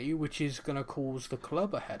Dembele, which is going to cause the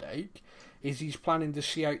club a headache, is he's planning to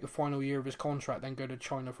see out the final year of his contract, then go to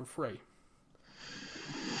China for free.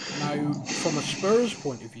 Now, from a Spurs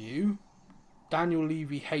point of view, Daniel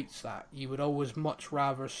Levy hates that. He would always much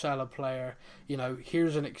rather sell a player,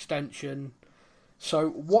 here's an extension. So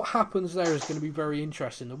what happens there is going to be very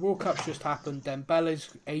interesting. The World Cup's just happened.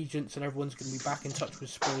 Dembele's agents and everyone's going to be back in touch with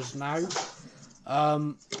Spurs now.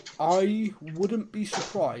 I wouldn't be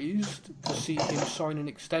surprised to see him sign an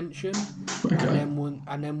extension,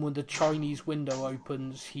 and then when the Chinese window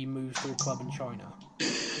opens, he moves to a club in China.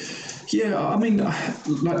 Yeah, I mean,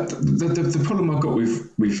 like the problem I've got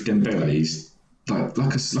with Dembele is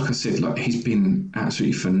like I said, he's been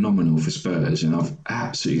absolutely phenomenal for Spurs, and I've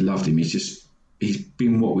absolutely loved him. He's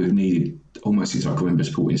been what we've needed almost since I can remember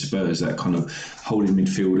supporting Spurs. That kind of holding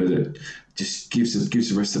midfielder that just gives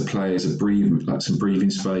the rest of the players some breathing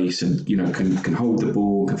space, and can hold the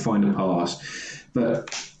ball, can find a pass. But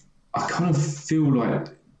I kind of feel like,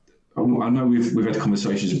 I know we've had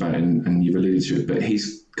conversations about it and you've alluded to it, but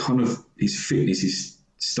his fitness is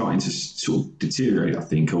starting to sort of deteriorate, I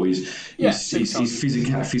think, or his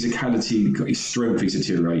physicality, his strength is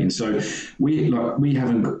deteriorating. So we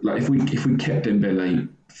haven't if we kept Dembele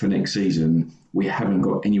for next season, we haven't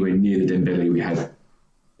got anywhere near the Dembele we had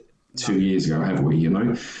 2 years ago, have we?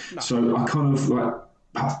 No. So I kind of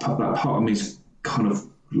part of me is kind of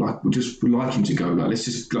like, we just would like him to go. Like, let's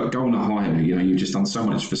just go on a higher. You've just done so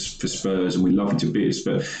much for Spurs, and we love you to bits.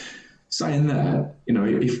 But saying that,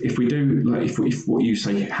 if we do, if what you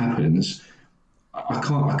say happens, I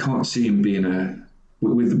can't see him being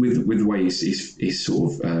with the way he's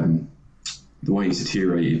sort of the way he's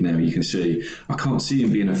deteriorated now. You can see I can't see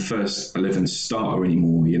him being a first 11 starter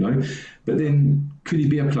anymore. But then could he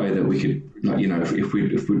be a player that we could,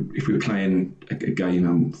 if we're playing a game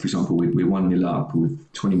and, for example, we're 1-0 up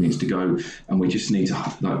with 20 minutes to go and we just need to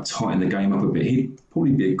tighten the game up a bit, he'd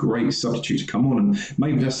probably be a great substitute to come on, and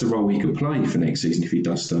maybe that's the role he could play for next season if he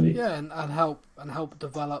does stay. Yeah, and help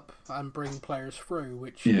develop and bring players through,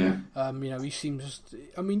 which he seems.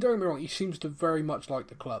 I mean, don't get me wrong, he seems to very much like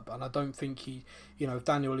the club, and I don't think he. If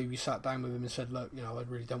Daniel Levy sat down with him and said, "Look, I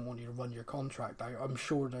really don't want you to run your contract out," I'm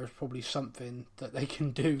sure there's probably something that they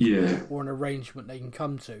can do, or an arrangement they can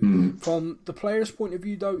come to. From the player's point of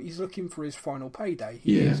view, though, he's looking for his final payday.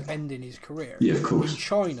 He is ending his career. Yeah, of course. In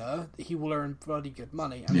China, he will earn bloody good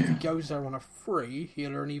money, and if he goes there on a free,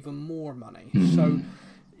 he'll earn even more money. So.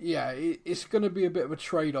 Yeah, it's going to be a bit of a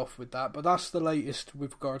trade-off with that, but that's the latest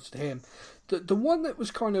with regards to him. The one that was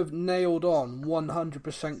kind of nailed on,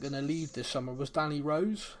 100% going to leave this summer, was Danny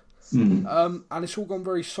Rose. And it's all gone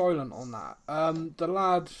very silent on that. The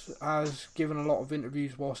lad has given a lot of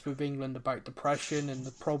interviews whilst with England about depression and the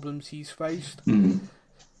problems he's faced.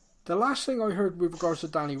 The last thing I heard with regards to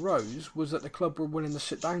Danny Rose was that the club were willing to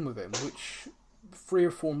sit down with him, which 3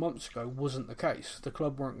 or 4 months ago wasn't the case. The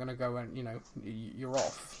club weren't going to go and, you're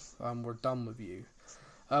off, we're done with you.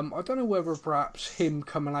 I don't know whether perhaps him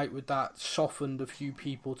coming out with that softened a few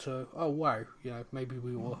people to, oh wow, maybe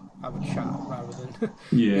we will have a chat rather than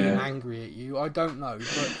being angry at you. I don't know,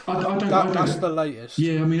 but that's the latest.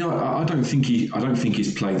 Yeah, I mean, I don't think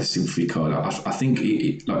he's played the sympathy card. I think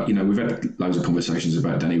we've had loads of conversations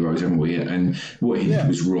about Danny Rose, haven't we? And what he did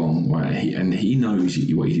was wrong, right? He knows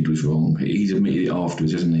what he did was wrong. He's admitted it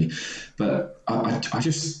afterwards, hasn't he? But I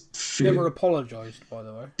just feel... Never apologised, by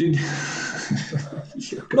the way.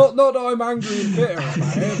 Not that I'm angry and bitter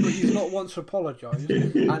about it, but he's not once apologised.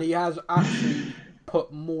 And he has actually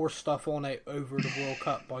put more stuff on it over the World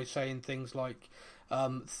Cup by saying things like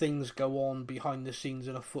things go on behind the scenes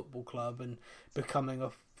in a football club, and becoming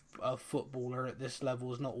a footballer at this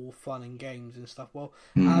level is not all fun and games and stuff. Well,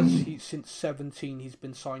 since 17 he's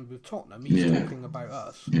been signed with Tottenham. He's talking about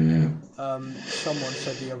us. Someone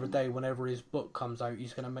said the other day, whenever his book comes out,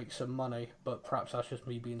 he's going to make some money, but perhaps that's just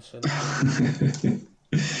me being cynical.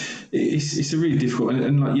 It's a really difficult,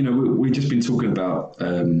 and we've just been talking about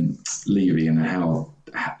Levy and how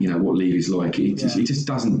what Levy's like. He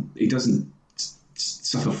doesn't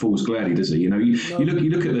suffer fool's gladly, does he? You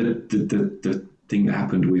look at the thing that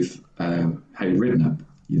happened with Harry Redknapp.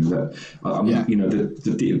 The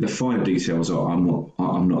finer details I'm not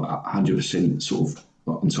 100% sort of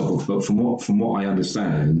on top of. But from what I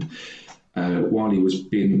understand, while he was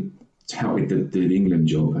being touted the England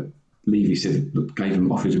job, Levy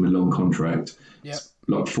offered him a long contract,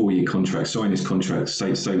 like 4-year contract, sign his contract, stay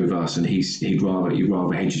with us, and he'd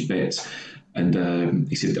rather hedge his bets. And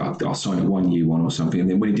he said, I'll sign a 1-year one or something. And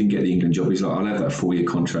then when he didn't get the England job, he's like, I'll have that 4-year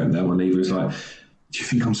contract now. And Levy was like, do you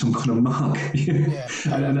think I'm some kind of mug?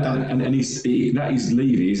 and that is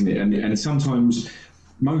Levy, isn't it? And sometimes,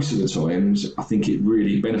 most of the times, I think it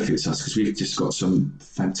really benefits us because we've just got some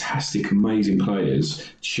fantastic, amazing players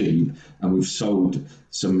cheap, and we've sold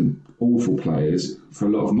some awful players for a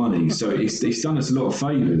lot of money. So it's done us a lot of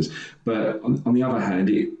favours. But on the other hand,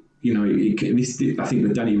 I think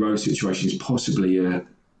the Danny Rose situation is possibly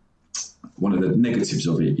one of the negatives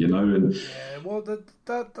of it, And well, the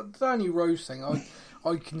Danny Rose thing,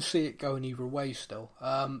 I can see it going either way still.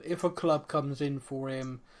 If a club comes in for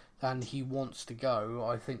him and he wants to go,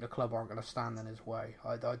 I think the club aren't going to stand in his way.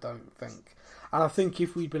 I don't think. And I think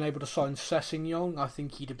if we'd been able to sign Sessegnon, I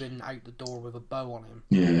think he'd have been out the door with a bow on him.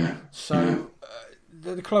 Yeah. So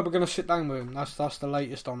the club are going to sit down with him. That's the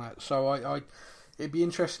latest on it. So it'd be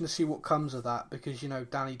interesting to see what comes of that, because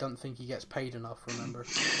Danny don't think he gets paid enough. Remember?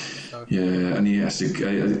 So. Yeah, and he has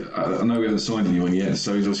to. I know we haven't signed anyone yet,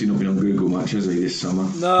 so he's obviously not been on Google much, has he, this summer?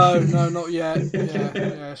 No, not yet.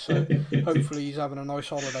 Yeah. So hopefully he's having a nice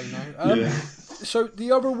holiday now. So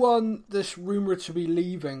the other one that's rumoured to be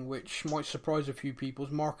leaving, which might surprise a few people,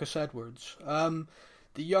 is Marcus Edwards. The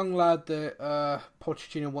young lad that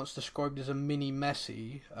Pochettino once described as a mini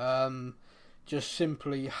Messi, just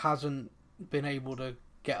simply hasn't been able to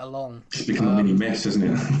get along. It's become a mini mess, hasn't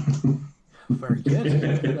it? Very good.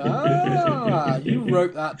 You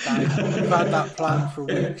wrote that down. You've had that planned for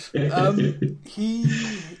weeks. I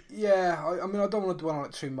don't want to dwell on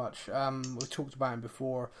it too much. We've talked about him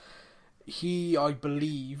before. He, I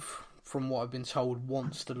believe, from what I've been told,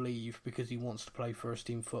 wants to leave because he wants to play first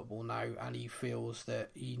team football now, and he feels that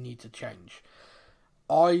he needs a change.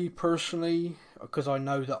 I personally, because I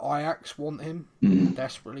know that Ajax want him,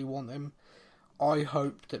 desperately want him, I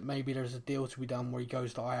hope that maybe there's a deal to be done where he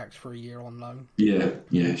goes to Ajax for a year on loan. Yeah,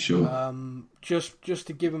 sure. Just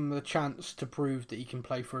to give him the chance to prove that he can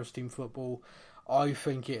play first team football. I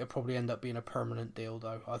think it'll probably end up being a permanent deal,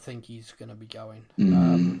 though. I think he's going to be going.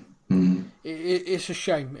 It's a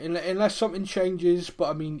shame, unless something changes. But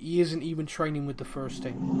I mean, he isn't even training with the first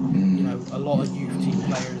team. A lot of youth team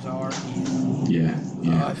players are.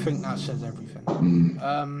 I think that says everything.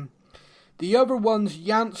 The other ones: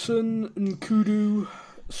 Janssen, Nkudu,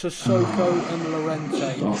 Sissoko, and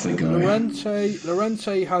Llorente. Off they go.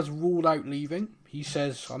 Llorente has ruled out leaving. He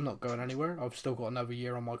says, "I'm not going anywhere. I've still got another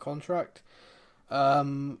year on my contract."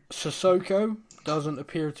 Sissoko doesn't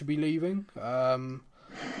appear to be leaving.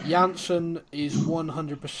 Janssen is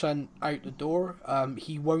 100% out the door.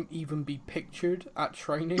 He won't even be pictured at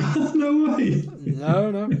training. No way.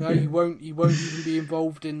 No. He won't even be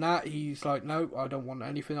involved in that. He's like, no, I don't want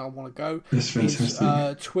anything. I want to go. That's fantastic.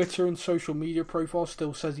 His Twitter and social media profile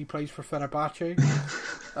still says he plays for Fenerbahce.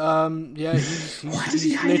 Why does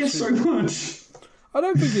he hate us so much? I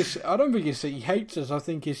don't think it's that he hates us. I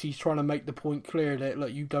think he's trying to make the point clear that,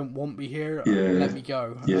 look, you don't want me here. Let me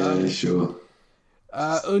go. Yeah, sure.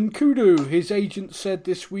 Nkudu, his agent said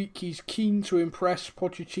this week he's keen to impress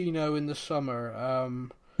Pochettino in the summer.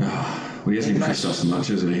 Well, he hasn't impressed us much,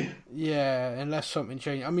 has he? Yeah, unless something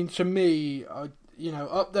changes. I mean, to me,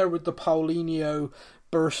 up there with the Paulinho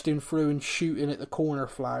bursting through and shooting at the corner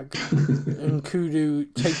flag, and Kudu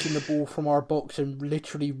taking the ball from our box and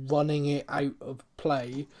literally running it out of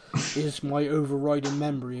play is my overriding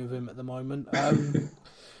memory of him at the moment.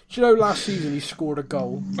 Last season he scored a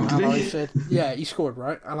goal, and I said, yeah, he scored,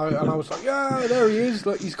 right? And I was like, yeah, there he is,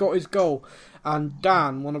 look, he's got his goal. And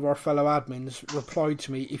Dan, one of our fellow admins, replied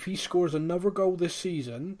to me, if he scores another goal this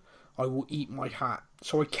season, I will eat my hat.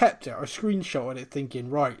 So I kept it. I screenshotted it thinking,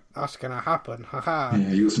 right, that's going to happen. Haha.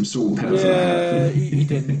 Yeah, you got some salt and pepper for that. Yeah, he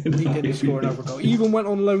didn't. He didn't score another goal. He even went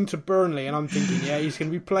on loan to Burnley, and I'm thinking, yeah, he's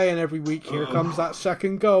going to be playing every week. Here comes that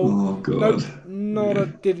second goal. Oh, God. Nope, not a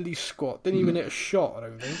diddly squat. Didn't even hit a shot, I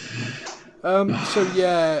don't think.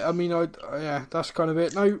 That's kind of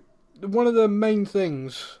it. Now, one of the main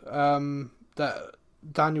things that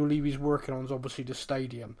Daniel Levy's working on is obviously the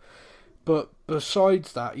stadium. But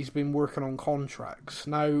besides that, he's been working on contracts.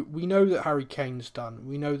 Now, we know that Harry Kane's done.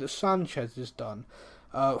 We know that Sanchez is done.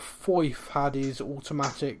 Foyth had his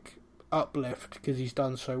automatic uplift because he's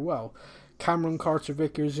done so well. Cameron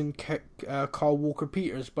Carter-Vickers and Kyle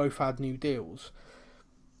Walker-Peters both had new deals.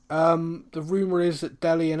 The rumour is that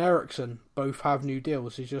Dele and Eriksson both have new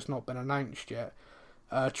deals. It's just not been announced yet.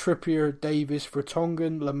 Trippier, Davis,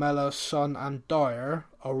 Vertonghen, Lamella, Son and Dyer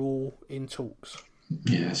are all in talks.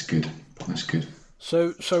 Yeah, that's good. That's good.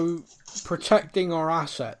 So protecting our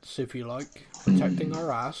assets, if you like, protecting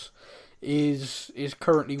our ass, is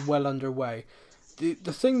currently well underway.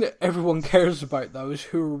 The thing that everyone cares about, though, is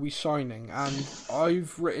who are we signing? And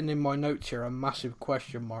I've written in my notes here a massive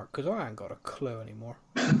question mark, because I ain't got a clue anymore.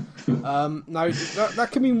 Now, that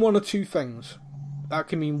can mean one or two things. That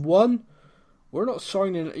can mean, one, we're not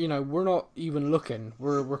signing, we're not even looking.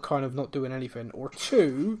 We're kind of not doing anything. Or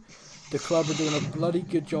two, the club are doing a bloody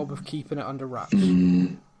good job of keeping it under wraps.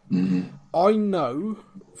 Mm-hmm. I know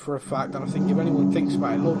for a fact, and I think if anyone thinks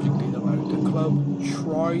about it logically, the club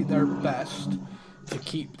try their best to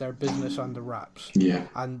keep their business under wraps. Yeah.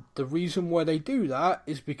 And the reason why they do that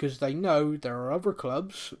is because they know there are other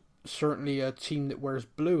clubs, certainly a team that wears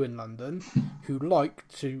blue in London, who like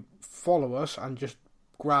to follow us and just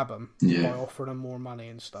grab them by offering them more money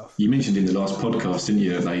and stuff. You mentioned in the last podcast, didn't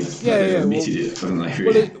you, that they admitted it, haven't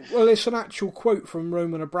they? Well, it's an actual quote from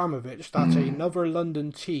Roman Abramovich that another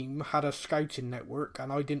London team had a scouting network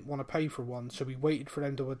and I didn't want to pay for one, so we waited for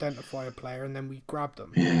them to identify a player and then we grabbed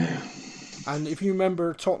them. Yeah. And if you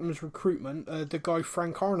remember Tottenham's recruitment, the guy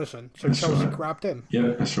Frank Arneson, so that's Chelsea grabbed him.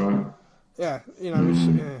 Yeah, that's right. Yeah, anyway.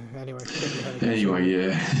 Anyway,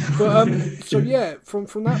 yeah. But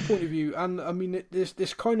from that point of view, and I mean,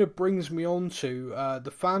 this kind of brings me on to the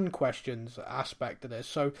fan questions aspect of this.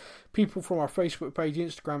 So, people from our Facebook page,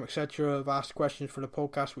 Instagram, etc., have asked questions for the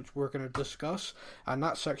podcast, which we're going to discuss, and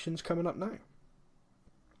that section's coming up now.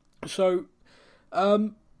 So,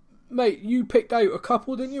 mate, you picked out a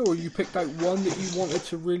couple, didn't you? Or you picked out one that you wanted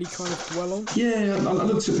to really kind of dwell on? Yeah, I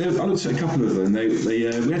looked at a couple of them.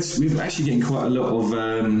 We're actually getting quite a lot of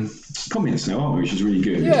comments now, aren't we? Which is really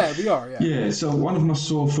good. Yeah, we are, yeah. Yeah, so one of them I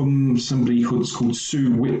saw from somebody called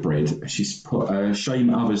Sue Whitbread. She's put, shame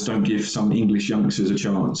others don't give some English youngsters a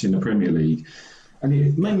chance in the Premier League. And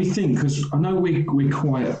it made me think, because I know we're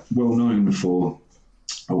quite well known for,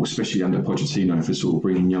 especially under Pochettino, for sort of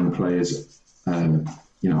bringing young players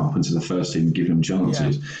up into the first team and giving them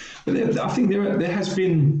chances. Yeah. But I think there has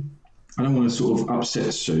been, I don't want to sort of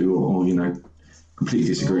upset Sue or completely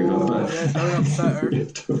disagree with her, but don't upset her.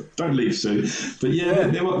 Don't leave Sue. But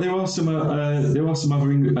there are some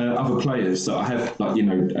other players that I have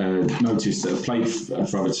noticed that have played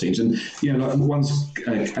for other teams, and ones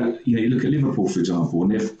you look at Liverpool, for example,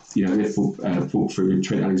 and they've fought through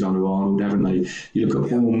Trent Alexander-Arnold, haven't they? You look at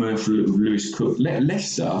Bournemouth, Lewis Cook,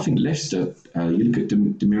 Leicester. I think Leicester. You look at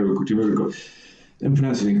Demiral. I'm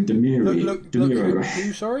pronouncing it Demiro.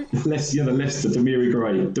 Who, sorry? The Leicester, Demarai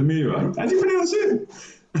Gray. Demiro. How do you pronounce it?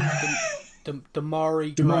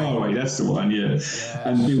 Demarai Gray. Demarai, that's the one, yeah.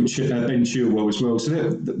 And Ben Chilwell as well. So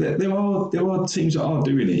there are teams that are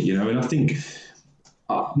doing it, and I think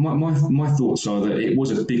my thoughts are that it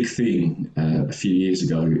was a big thing a few years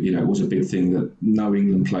ago. It was a big thing that young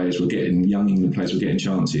England players were getting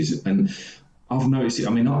chances. And I've noticed it.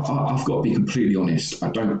 I mean, I've got to be completely honest.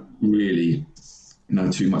 I don't really know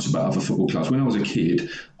too much about other football clubs. When I was a kid,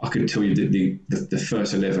 I could tell you the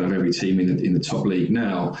first 11 of every team in the top league.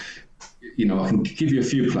 Now, I can give you a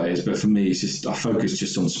few players, but for me, it's just I focus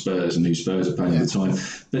just on Spurs and who Spurs are playing at the time.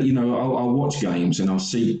 But I'll watch games and I'll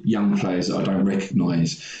see young players that I don't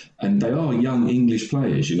recognise, and they are young English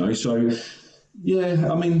players. So yeah,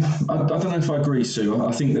 I mean, I don't know if I agree, Sue.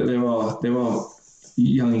 I think that there are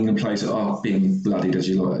young England players that are being bloodied, as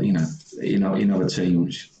you like, in other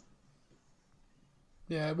teams.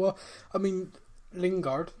 Yeah, well, I mean,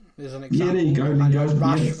 Lingard is an example. Yeah, there you go. Lingard,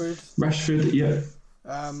 Rashford. Yeah. Rashford, yeah.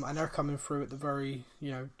 And they're coming through at the very,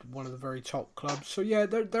 one of the very top clubs. So yeah,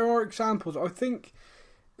 there are examples. I think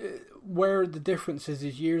where the difference is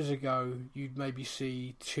years ago, you'd maybe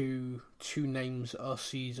see two names a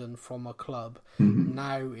season from a club. Mm-hmm.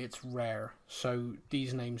 Now it's rare, so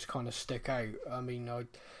these names kind of stick out. I mean,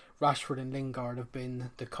 Rashford and Lingard have been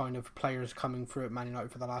the kind of players coming through at Man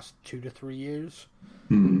United for the last 2 to 3 years.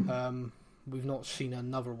 Mm-hmm. We've not seen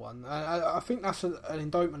another one. I think that's an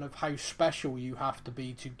indictment of how special you have to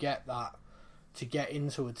be to get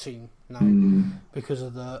into a team now, because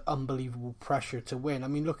of the unbelievable pressure to win. I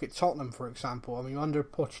mean, look at Tottenham, for example. I mean, under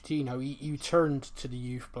Pochettino, he turned to the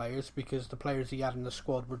youth players because the players he had in the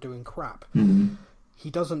squad were doing crap. Mm-hmm. He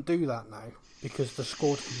doesn't do that now because the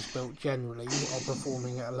squad he's built generally are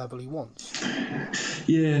performing at a level he wants.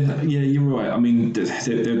 Yeah, you're right. I mean, there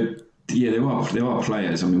are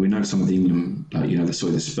players. I mean, we know some of the England, the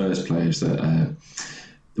Spurs players that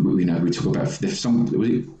we talk about.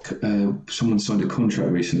 Someone signed a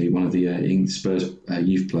contract recently. One of the Spurs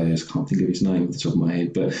youth players. Can't think of his name off the top of my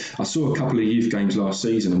head, but I saw a couple of youth games last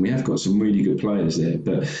season, and we have got some really good players there.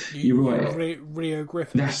 But you're right. Rio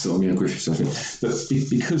Griffiths. That's the one, Rio Griffiths, I think. But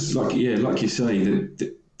because, like you say,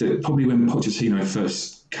 that probably when Pochettino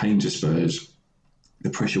first came to Spurs, the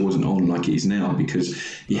pressure wasn't on like it is now because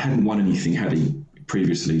he hadn't won anything, had he,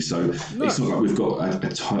 previously? So It's not like we've got a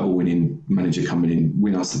title-winning manager coming in,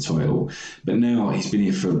 win us the title. But now he's been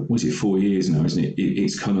here for, 4 years now, isn't it?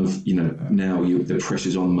 It's kind of, now the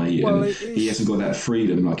pressure's on, mate, and he hasn't got that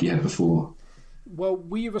freedom like he had before. Well,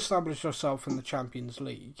 we've established ourselves in the Champions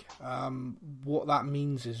League. What that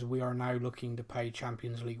means is we are now looking to pay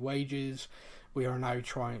Champions League wages. We are now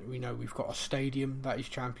we've got a stadium that is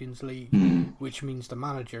Champions League, which means the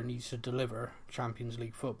manager needs to deliver Champions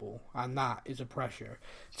League football, and that is a pressure.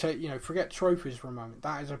 To forget trophies for a moment,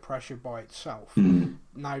 that is a pressure by itself.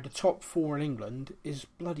 Now, the top 4 in England is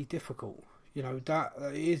bloody difficult. That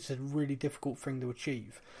is a really difficult thing to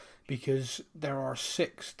achieve, because there are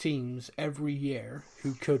 6 teams every year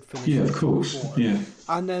who could finish. Yeah, of course. 4. Yeah.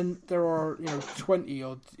 And then there are 20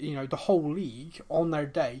 or the whole league on their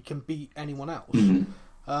day can beat anyone else.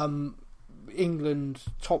 England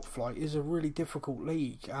top flight is a really difficult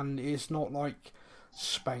league, and it's not like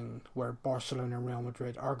Spain where Barcelona and Real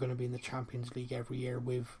Madrid are going to be in the Champions League every year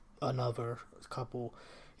with another couple.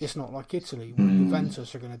 It's not like Italy where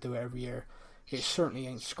Juventus are going to do it every year. It certainly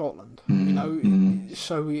ain't Scotland,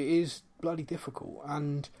 so it is bloody difficult,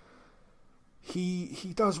 and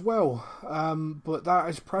he does well, but that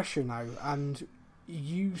is pressure now, and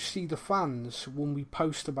you see the fans when we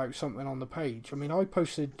post about something on the page. I mean, I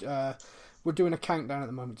posted, we're doing a countdown at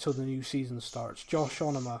the moment till the new season starts. Josh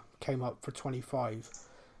Onoma came up for 25.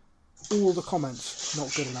 All the comments,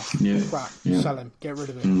 not good enough, crap, sell him, get rid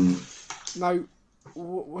of him. Now,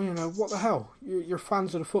 what the hell? You're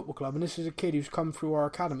fans of the football club, and this is a kid who's come through our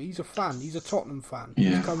academy. He's a fan. He's a Tottenham fan.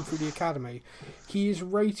 Yeah. He's come through the academy. He is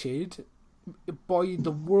rated by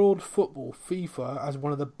the World Football, FIFA, as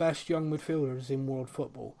one of the best young midfielders in world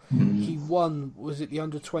football. He won, was it the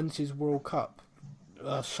Under-20s World Cup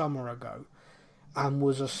a summer ago, and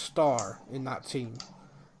was a star in that team.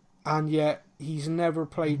 And yet he's never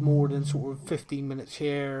played more than sort of 15 minutes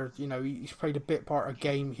here. He's played a bit part, a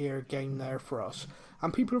game here, a game there for us,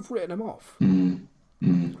 and people have written him off.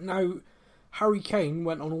 Now, Harry Kane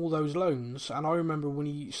went on all those loans, and I remember when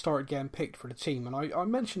he started getting picked for the team, and I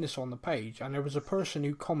mentioned this on the page, and there was a person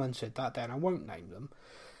who commented that day, and I won't name them,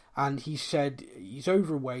 and he said he's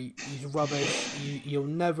overweight, he's rubbish, he'll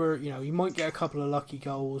never, he might get a couple of lucky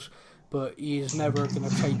goals, but he is never going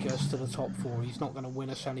to take us to the top 4. He's not going to win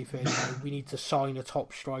us anything. We need to sign a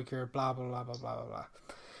top striker, blah, blah, blah, blah, blah, blah.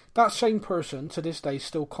 That same person, to this day,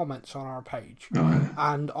 still comments on our page.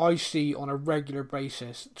 And I see on a regular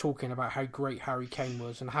basis talking about how great Harry Kane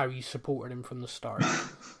was and how he supported him from the start.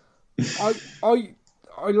 I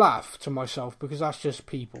laugh to myself because that's just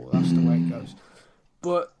people. That's the way it goes.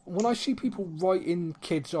 But when I see people writing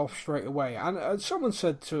kids off straight away, and someone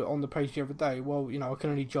said on the page the other day, well, I can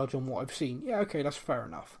only judge on what I've seen. Yeah, okay, that's fair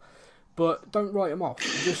enough. But don't write them off.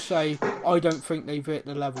 Just say, I don't think they've hit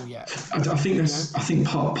the level yet. I think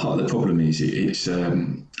part of the problem is it's.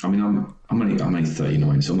 I mean, I'm only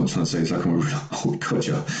 39, so I'm not trying to say it's like I'm a real old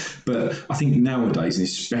codger. But I think nowadays, and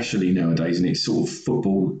especially nowadays, and it's sort of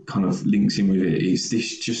football kind of links in with it. Is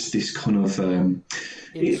this kind of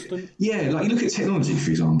instant? Like you look at technology, for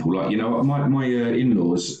example. Like my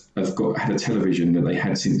in-laws have had a television that they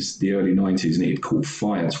had since the early 90s, and it had caught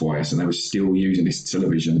fire twice, and they were still using this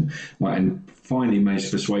television. And finally managed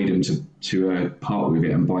to persuade them to part with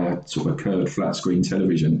it and buy a sort of a curved flat screen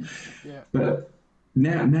television. Yeah. But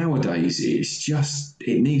nowadays,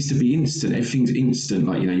 it needs to be instant. Everything's instant.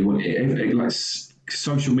 Like, you want it, like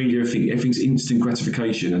social media, everything's instant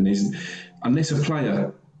gratification. And unless a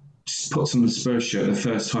player puts on the Spurs shirt the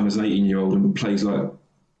first time as an 18-year-old and plays like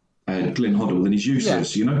Glenn Hoddle, then he's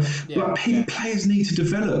useless. Players need to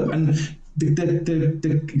develop, and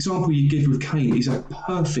the example you give with Kane is a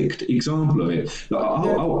perfect example of it. Like, I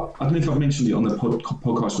don't know if I've mentioned it on the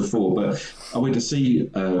podcast before, but I went to see.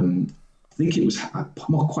 I think it was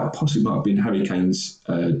quite possibly might have been Harry Kane's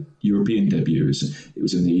European debut. It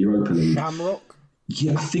was in the Europa League. Shamrock.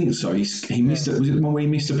 Yeah, I think so. He missed it. Was it the one where he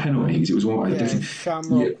missed a penalty? It was one.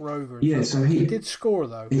 Shamrock Rovers. Yeah, so he did score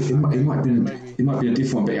though. It might be a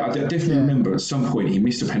different one, but I definitely remember at some point he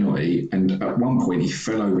missed a penalty, and at one point he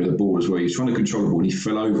fell over the ball as well. He was trying to control the ball, and he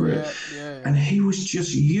fell over it. And he was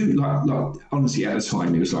just like honestly at the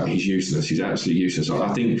time he was like, he's useless. He's absolutely useless.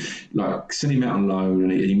 I think like send him out on loan,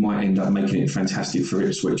 and he might end up making it fantastic for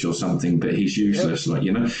Ipswich or something, but he's useless.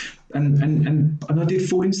 And I did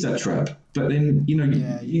fall into that trap. But then,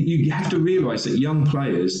 you have to realise that young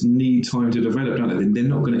players need time to develop, don't they? They're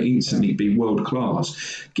not going to instantly be world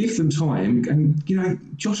class. Give them time, and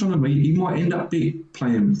Josh Onomah, he might end up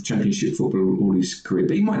playing Championship football all his career,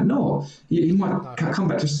 but he might not. He might come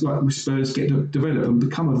back to like with Spurs, get to develop and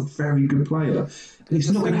become a very good player. And it's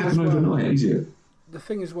not going to happen overnight, is it? The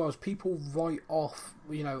thing as well is people write off.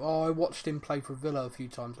 I watched him play for Villa a few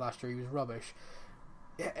times last year. He was rubbish.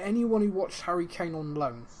 Anyone who watched Harry Kane on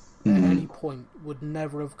loan at any point would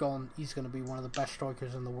never have gone, he's going to be one of the best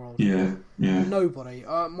strikers in the world. Yeah. Nobody.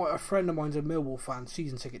 A friend of mine's a Millwall fan,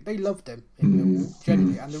 season ticket. They loved him in Millwall,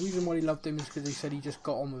 genuinely. And the reason why he loved him is because they said he just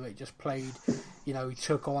got on with it, just played. He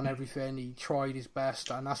took on everything, he tried his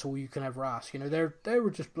best, and that's all you can ever ask. They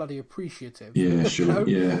were just bloody appreciative. Yeah, sure.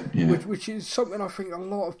 Yeah. Which is something I think a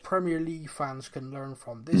lot of Premier League fans can learn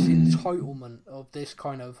from. This entitlement of this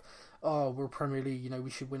kind of, we're Premier League,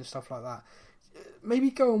 we should win, stuff like that.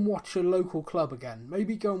 Maybe go and watch a local club again.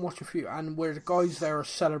 Maybe go and watch a few, and where the guys there are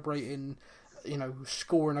celebrating,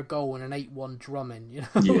 scoring a goal and an 8-1 drumming.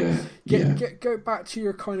 Go back to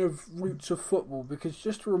your kind of roots of football, because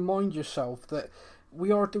just to remind yourself that we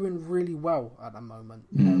are doing really well at the moment.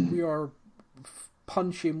 We are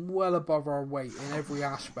punching well above our weight in every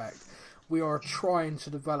aspect. We are trying to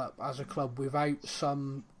develop as a club without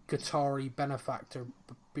some Qatari benefactor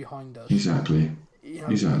behind us. Exactly.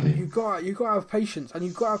 Exactly. You got to have patience, and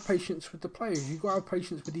you've got to have patience with the players. You've got to have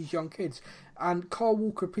patience with these young kids. And Carl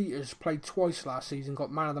Walker-Peters played twice last season,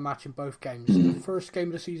 got man of the match in both games. The first game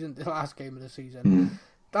of the season, the last game of the season.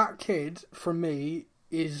 That kid, for me,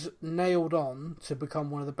 is nailed on to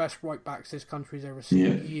become one of the best right backs this country's ever seen.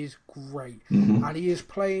 Yeah. He is great, and he is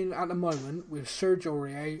playing at the moment with Serge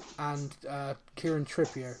Aurier and Kieran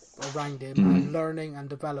Trippier around him, and learning and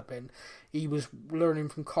developing. He was learning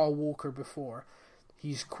from Carl Walker before.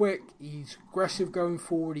 He's quick, he's aggressive going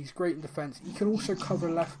forward, he's great in defence. He can also cover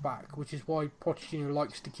left back, which is why Pochettino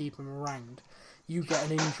likes to keep him around. You get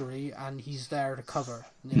an injury and he's there to cover.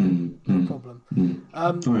 No problem. I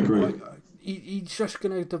agree. He's just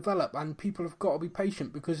going to develop, and people have got to be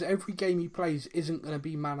patient, because every game he plays isn't going to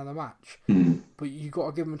be man of the match. But you've got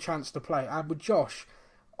to give him a chance to play. And with Josh,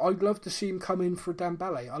 I'd love to see him come in for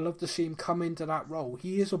Dembele. I'd love to see him come into that role.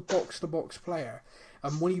 He is a box-to-box player.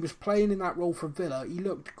 And when he was playing in that role for Villa, he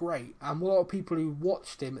looked great. And a lot of people who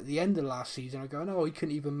watched him at the end of last season are going, he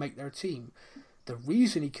couldn't even make their team. The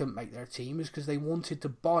reason he couldn't make their team is because they wanted to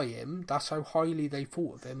buy him. That's how highly they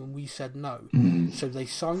thought of him, and we said no. So they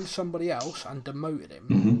signed somebody else and demoted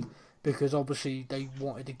him. Because obviously they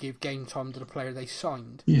wanted to give game time to the player they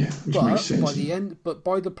signed. Yeah, which makes sense.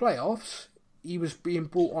 By the playoffs, he was being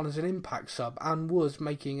brought on as an impact sub and was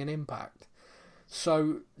making an impact.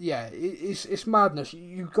 So yeah, it's madness.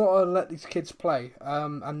 You've got to let these kids play,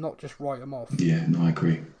 and not just write them off. Yeah, no, I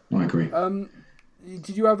agree.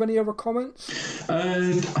 Did you have any other comments?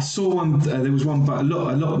 I saw one. There was one, but a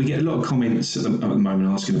lot. We get a lot of comments at the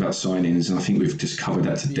moment asking about signings, and I think we've just covered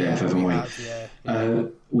that to death, haven't we?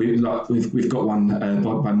 We've got one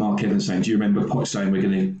by Mark Evans saying, "Do you remember Poch saying we're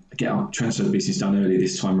going to get our transfer business done early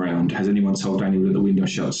this time around? Has anyone told Daniel that the window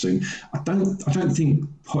shuts soon?" I don't think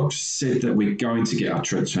Poch said that we're going to get our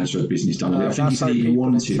transfer business done. I think he said he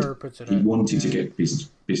wanted to get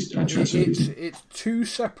transfer business. It's two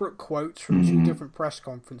separate quotes from two different press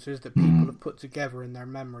conferences that people have put together in their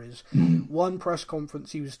memories. One press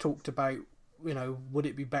conference, he was talked about would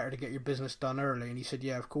it be better to get your business done early? And he said,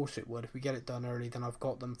 yeah, of course it would. If we get it done early, then I've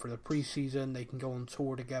got them for the pre-season. They can go on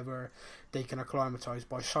tour together. They can acclimatise.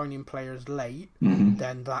 By signing players late,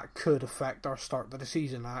 then that could affect our start of the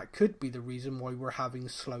season. And that could be the reason why we're having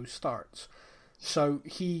slow starts. So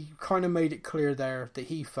he kind of made it clear there that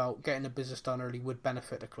he felt getting the business done early would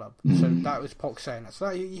benefit the club. So that was Poch saying that. So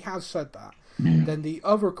he has said that. Then the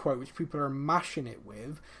other quote, which people are mashing it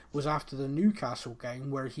with, was after the Newcastle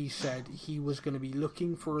game, where he said he was going to be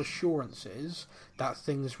looking for assurances that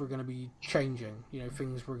things were going to be changing.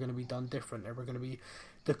 Things were going to be done different.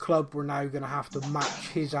 The club were now going to have to match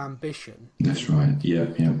his ambition. That's right. Yeah.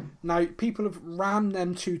 Now, people have rammed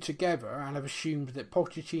them two together and have assumed that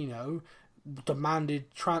Pochettino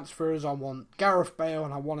demanded transfers. I want Gareth Bale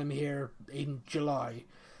and I want him here in July.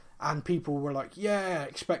 And people were like, yeah,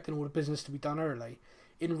 expecting all the business to be done early.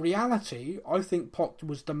 In reality, I think Poch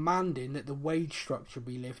was demanding that the wage structure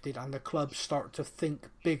be lifted and the club start to think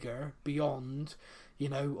bigger beyond,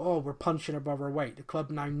 we're punching above our weight. The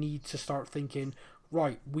club now needs to start thinking,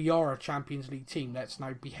 right, we are a Champions League team. Let's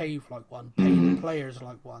now behave like one, pay the players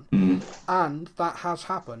like one. And that has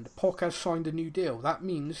happened. Poch has signed a new deal. That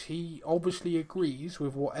means he obviously agrees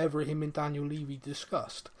with whatever him and Daniel Levy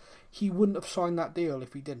discussed. He wouldn't have signed that deal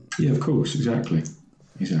if he didn't. Yeah, of course, exactly.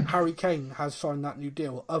 Harry Kane has signed that new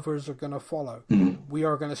deal. Others are going to follow. We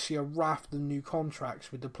are going to see a raft of new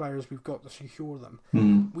contracts with the players we've got to secure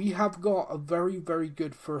them. We have got a very, very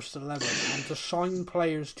good first 11, and to sign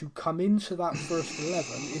players to come into that first 11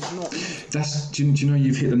 is not easy. Do you know,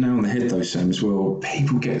 you've hit the nail on the head though, Sam, as well.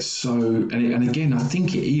 People get so, and again, I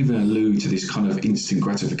think it even alludes to this kind of instant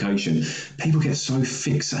gratification. People get so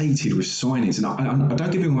fixated with signings, and I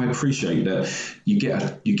don't get me wrong, I appreciate that you get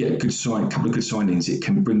a good couple of good signings. It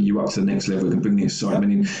can bring you up to the next level. It can bring the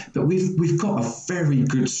excitement in. But we've got a very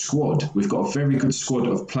good squad. We've got a very good squad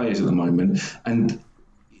of players at the moment, and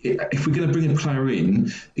if we're going to bring a player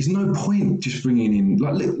in, there's no point just bringing in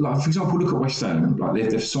like for example, look at West Ham. Like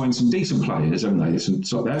they've signed some decent players, haven't they?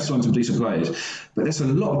 They have signed some decent players, but there's a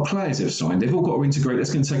lot of players they've signed. They've all got to integrate.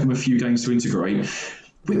 That's going to take them a few games to integrate.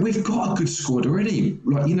 We've got a good squad already.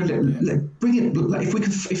 Bring it.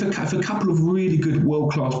 If a couple of really good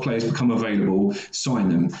world-class players become available, sign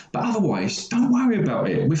them. But otherwise, don't worry about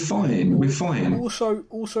it. We're fine.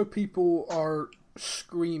 Also, people are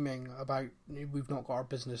screaming about we've not got our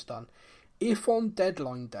business done. If on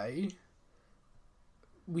deadline day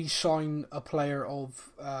we sign a player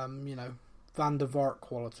of Van der Vaart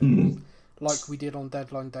quality, like we did on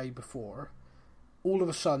deadline day before, all of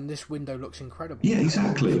a sudden this window looks incredible. Yeah,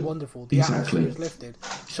 exactly. It's wonderful. The atmosphere is lifted.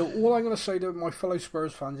 So all I'm going to say to my fellow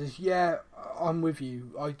Spurs fans is, yeah, I'm with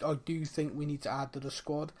you. I do think we need to add to the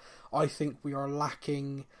squad. I think we are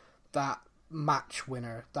lacking that match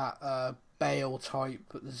winner, that Bale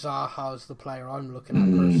type. Zaha's the player I'm looking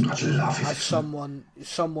at personally. As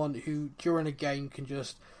someone who during a game can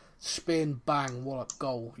just spin, bang, what a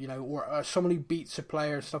goal, or someone who beats a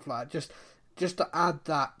player, stuff like that. Just to add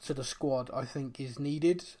that to the squad, I think is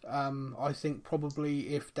needed. I think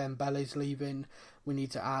probably if Dembele's leaving, we need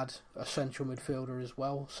to add a central midfielder as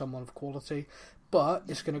well, someone of quality. But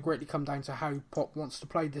it's going to greatly come down to how Poch wants to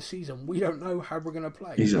play this season. We don't know how we're going to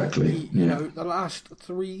play. Exactly. The last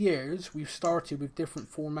 3 years, we've started with different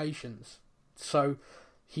formations. So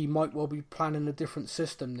he might well be planning a different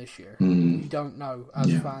system this year. We don't know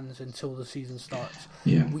as fans until the season starts.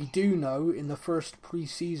 We do know in the first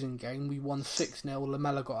pre-season game we won 6-0.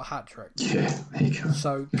 Lamela got a hat-trick. Yeah, there you go.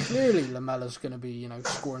 So clearly Lamela's going to be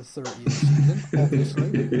scoring 30 this season,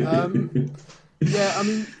 obviously.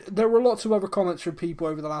 There were lots of other comments from people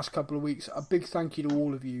over the last couple of weeks. A big thank you to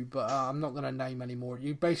all of you, but I'm not going to name any more.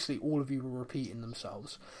 All of you were repeating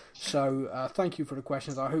themselves. So thank you for the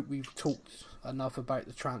questions. I hope we've talked enough about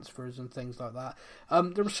the transfers and things like that.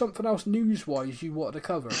 There was something else news-wise you wanted to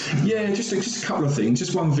cover. Yeah, just a couple of things.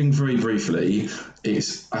 Just one thing very briefly.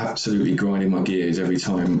 It's absolutely grinding my gears every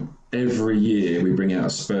time. Every year we bring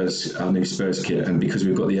out our new Spurs kit, and because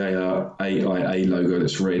we've got the AIA logo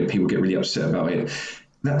that's red, people get really upset about it.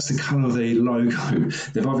 That's the colour of the logo.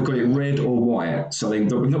 They've either got it red or white, so they're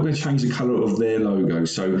not going to change the colour of their logo.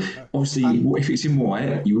 So obviously, if it's in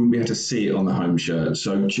white, you wouldn't be able to see it on the home shirt.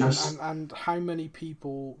 So just and how many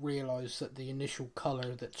people realise that the initial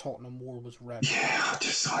colour that Tottenham wore was red? Yeah,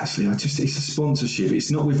 it's a sponsorship.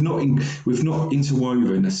 It's not. We've not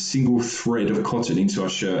interwoven a single thread of cotton into our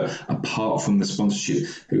shirt apart from the sponsorship,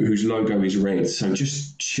 whose logo is red. So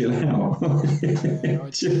just chill out.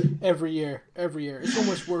 Every year, it's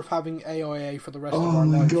almost worth having AIA for the rest of our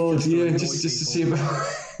lives. Oh my god, just to see about.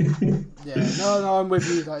 Yeah, no, I'm with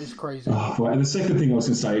you. That is crazy. Right, and the second thing I was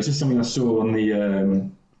going to say is just something I saw on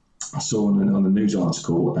the I saw on the news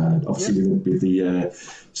article, obviously with the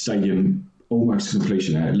stadium almost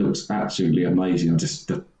completion now, it looks absolutely amazing. Just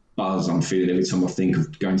the buzz I'm feeling every time I think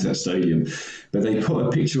of going to that stadium. But they put a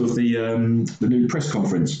picture of the new press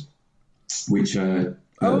conference, which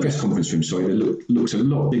press conference room. Sorry, that looks a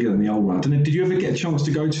lot bigger than the old one. I don't know, did you ever get a chance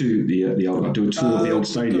to go to the old, like, do a tour of the old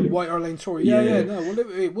stadium? The White Hart Lane tour. Yeah. No, well,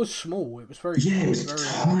 it was small. It was very. Yeah, it was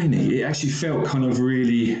tiny. It actually felt kind of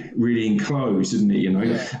really, really enclosed, didn't it? You know,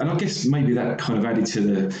 and I guess maybe that kind of added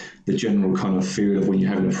to the general kind of feel of when you're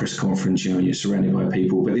having a press conference. You know, you're surrounded by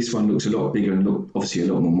people. But this one looks a lot bigger and obviously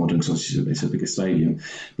a lot more modern because it's a bigger stadium.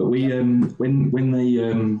 But we when they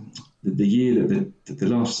the year that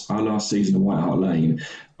our last season of White Hart Lane,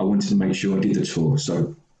 I wanted to make sure I did the tour.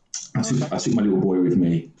 So I took my little boy with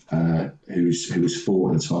me, who was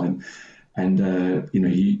 4 at the time, and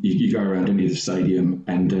you go around any of the stadium,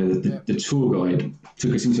 and the tour guide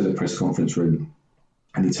took us into the press conference room,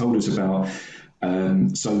 and he told us about.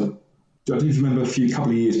 So I don't remember a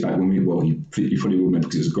couple of years back when you probably will remember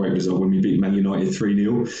because it was a great result when we beat Man United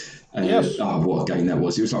 3-0. Yes. Oh, what a game that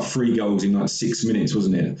was! It was like 3 goals in like 6 minutes,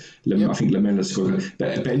 wasn't it? I think Lamela scored.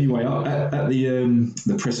 But anyway, at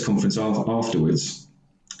the press conference afterwards,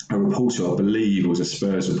 a reporter, I believe it was a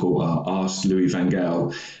Spurs reporter, asked Louis van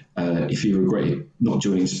Gaal if he regretted not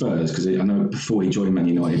joining Spurs, because I know before he joined Man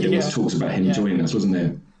United there was talks about him joining us, wasn't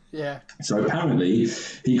there? Yeah. So apparently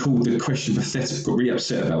he called the question pathetic, got really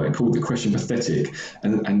upset about it, called the question pathetic,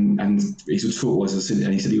 and his retort was,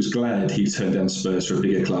 and he said he was glad he turned down Spurs for a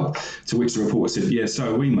bigger club, to which the reporter said, yeah,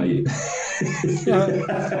 so are we, mate.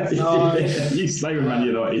 You stay with Man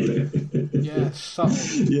United. Yeah, subtle.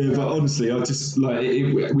 Yeah, but honestly, I just, like,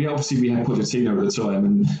 we had Pochettino at the time,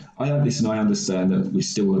 and I understand that we're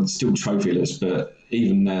still trophyless, but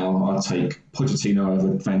even now, I take Pochettino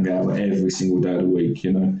over Van Gaal every single day of the week,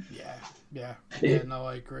 you know. No,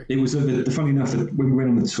 I agree. It was funny enough that when we went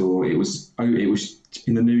on the tour, it was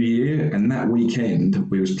in the new year, and that weekend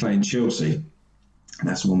we was playing Chelsea, and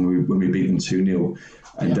that's when we beat them 2-0,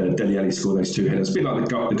 and Dele Alli scored those 2 headers, a bit like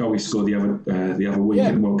the goal he scored the other week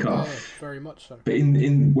in the World Cup. Yeah, very much so. But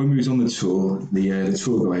in when we was on the tour, the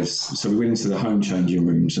tour guys, so we went into the home changing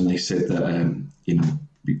rooms, and they said that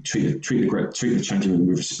treat the changing room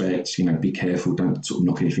with respect. You know, be careful. Don't sort of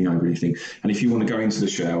knock anything over anything. And if you want to go into the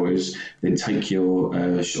showers, then take your.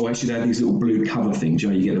 Actually, they have these little blue cover things. You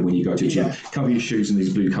know, you get them when you go to the gym. Cover your shoes in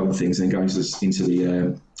these blue cover things, and then go into the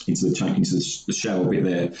shower bit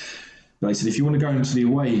there. But they said if you want to go into the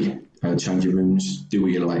away changing rooms, do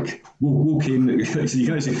what you like. Walk in. So you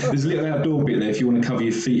can actually, there's a little outdoor bit there if you want to cover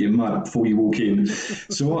your feet in mud before you walk in.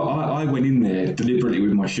 So I went in there deliberately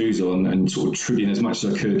with my shoes on and sort of trimming as much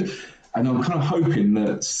as I could. And I'm kind of hoping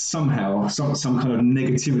that somehow some kind of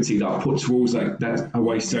negativity that I put towards that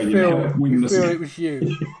away stadium helped win the. Feel it was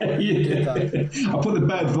you. You did that. I put the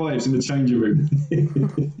bad vibes in the changing room.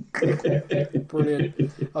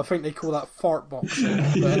 Brilliant. I think they call that fart box.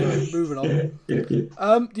 But anyway, moving on.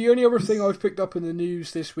 The only other thing I've picked up in the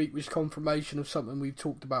news this week was confirmation of something we've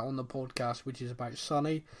talked about on the podcast, which is about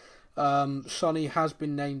Sonny. Sonny has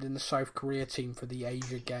been named in the South Korea team for the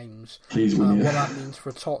Asia Games. What that means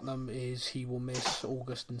for Tottenham is he will miss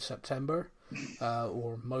August and September,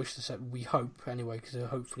 or most of September, we hope anyway, because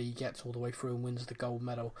hopefully he gets all the way through and wins the gold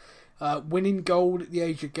medal. Winning gold at the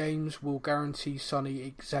Asia Games will guarantee Sonny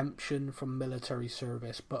exemption from military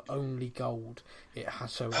service, but only gold. It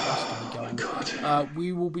has to be gold. Oh my God.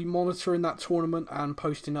 We will be monitoring that tournament and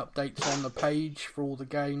posting updates on the page for all the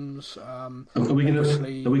games. Are we going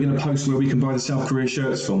to post where we can buy the South Korea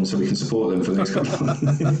shirts from so we can support them for the next couple of months?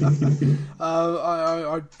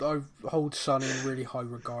 I hold Sonny in really high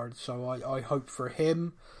regard, so I hope for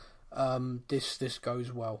him. This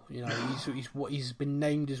goes well. You know, he's been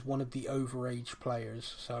named as one of the overage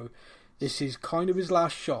players, so this is kind of his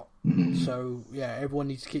last shot. Mm-hmm. So yeah, everyone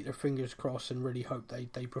needs to keep their fingers crossed and really hope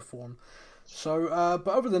they perform. So,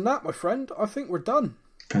 but other than that, my friend, I think we're done.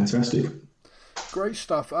 Fantastic. Great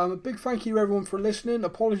stuff. A big thank you everyone for listening.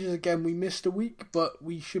 Apologies again, we missed a week, but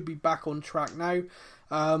we should be back on track now.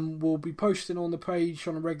 We'll be posting on the page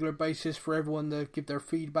on a regular basis for everyone to give their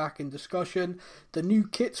feedback and discussion. The new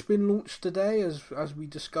kit's been launched today, as we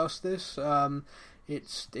discussed this.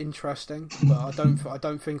 It's interesting, but I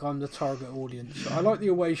don't think I'm the target audience. I like the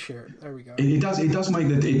away shirt. There we go. It does make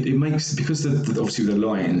it makes, because obviously the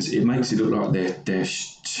Lions, it makes it look like their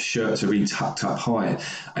shirts are really tucked up high.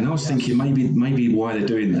 And I was thinking maybe why they're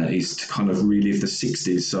doing that is to kind of relive the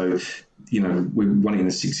 60s. So we won it in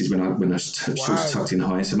the 60s when shorts were tucked in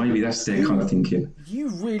high. So maybe that's their kind of thinking. You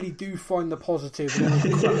really do find the positive in all the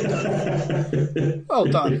crap. Well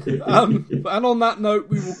done. And on that note,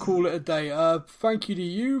 we will call it a day. Thank you to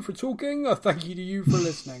you for talking. Thank you to you for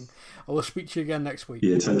listening. I will speak to you again next week.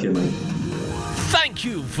 Yeah, take care, mate. Thank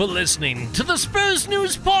you for listening to the Spurs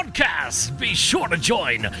News Podcast. Be sure to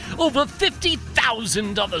join over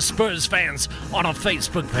 50,000 other Spurs fans on our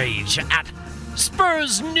Facebook page at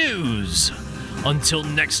Spurs News. Until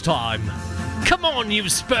next time, come on, you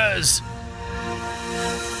Spurs!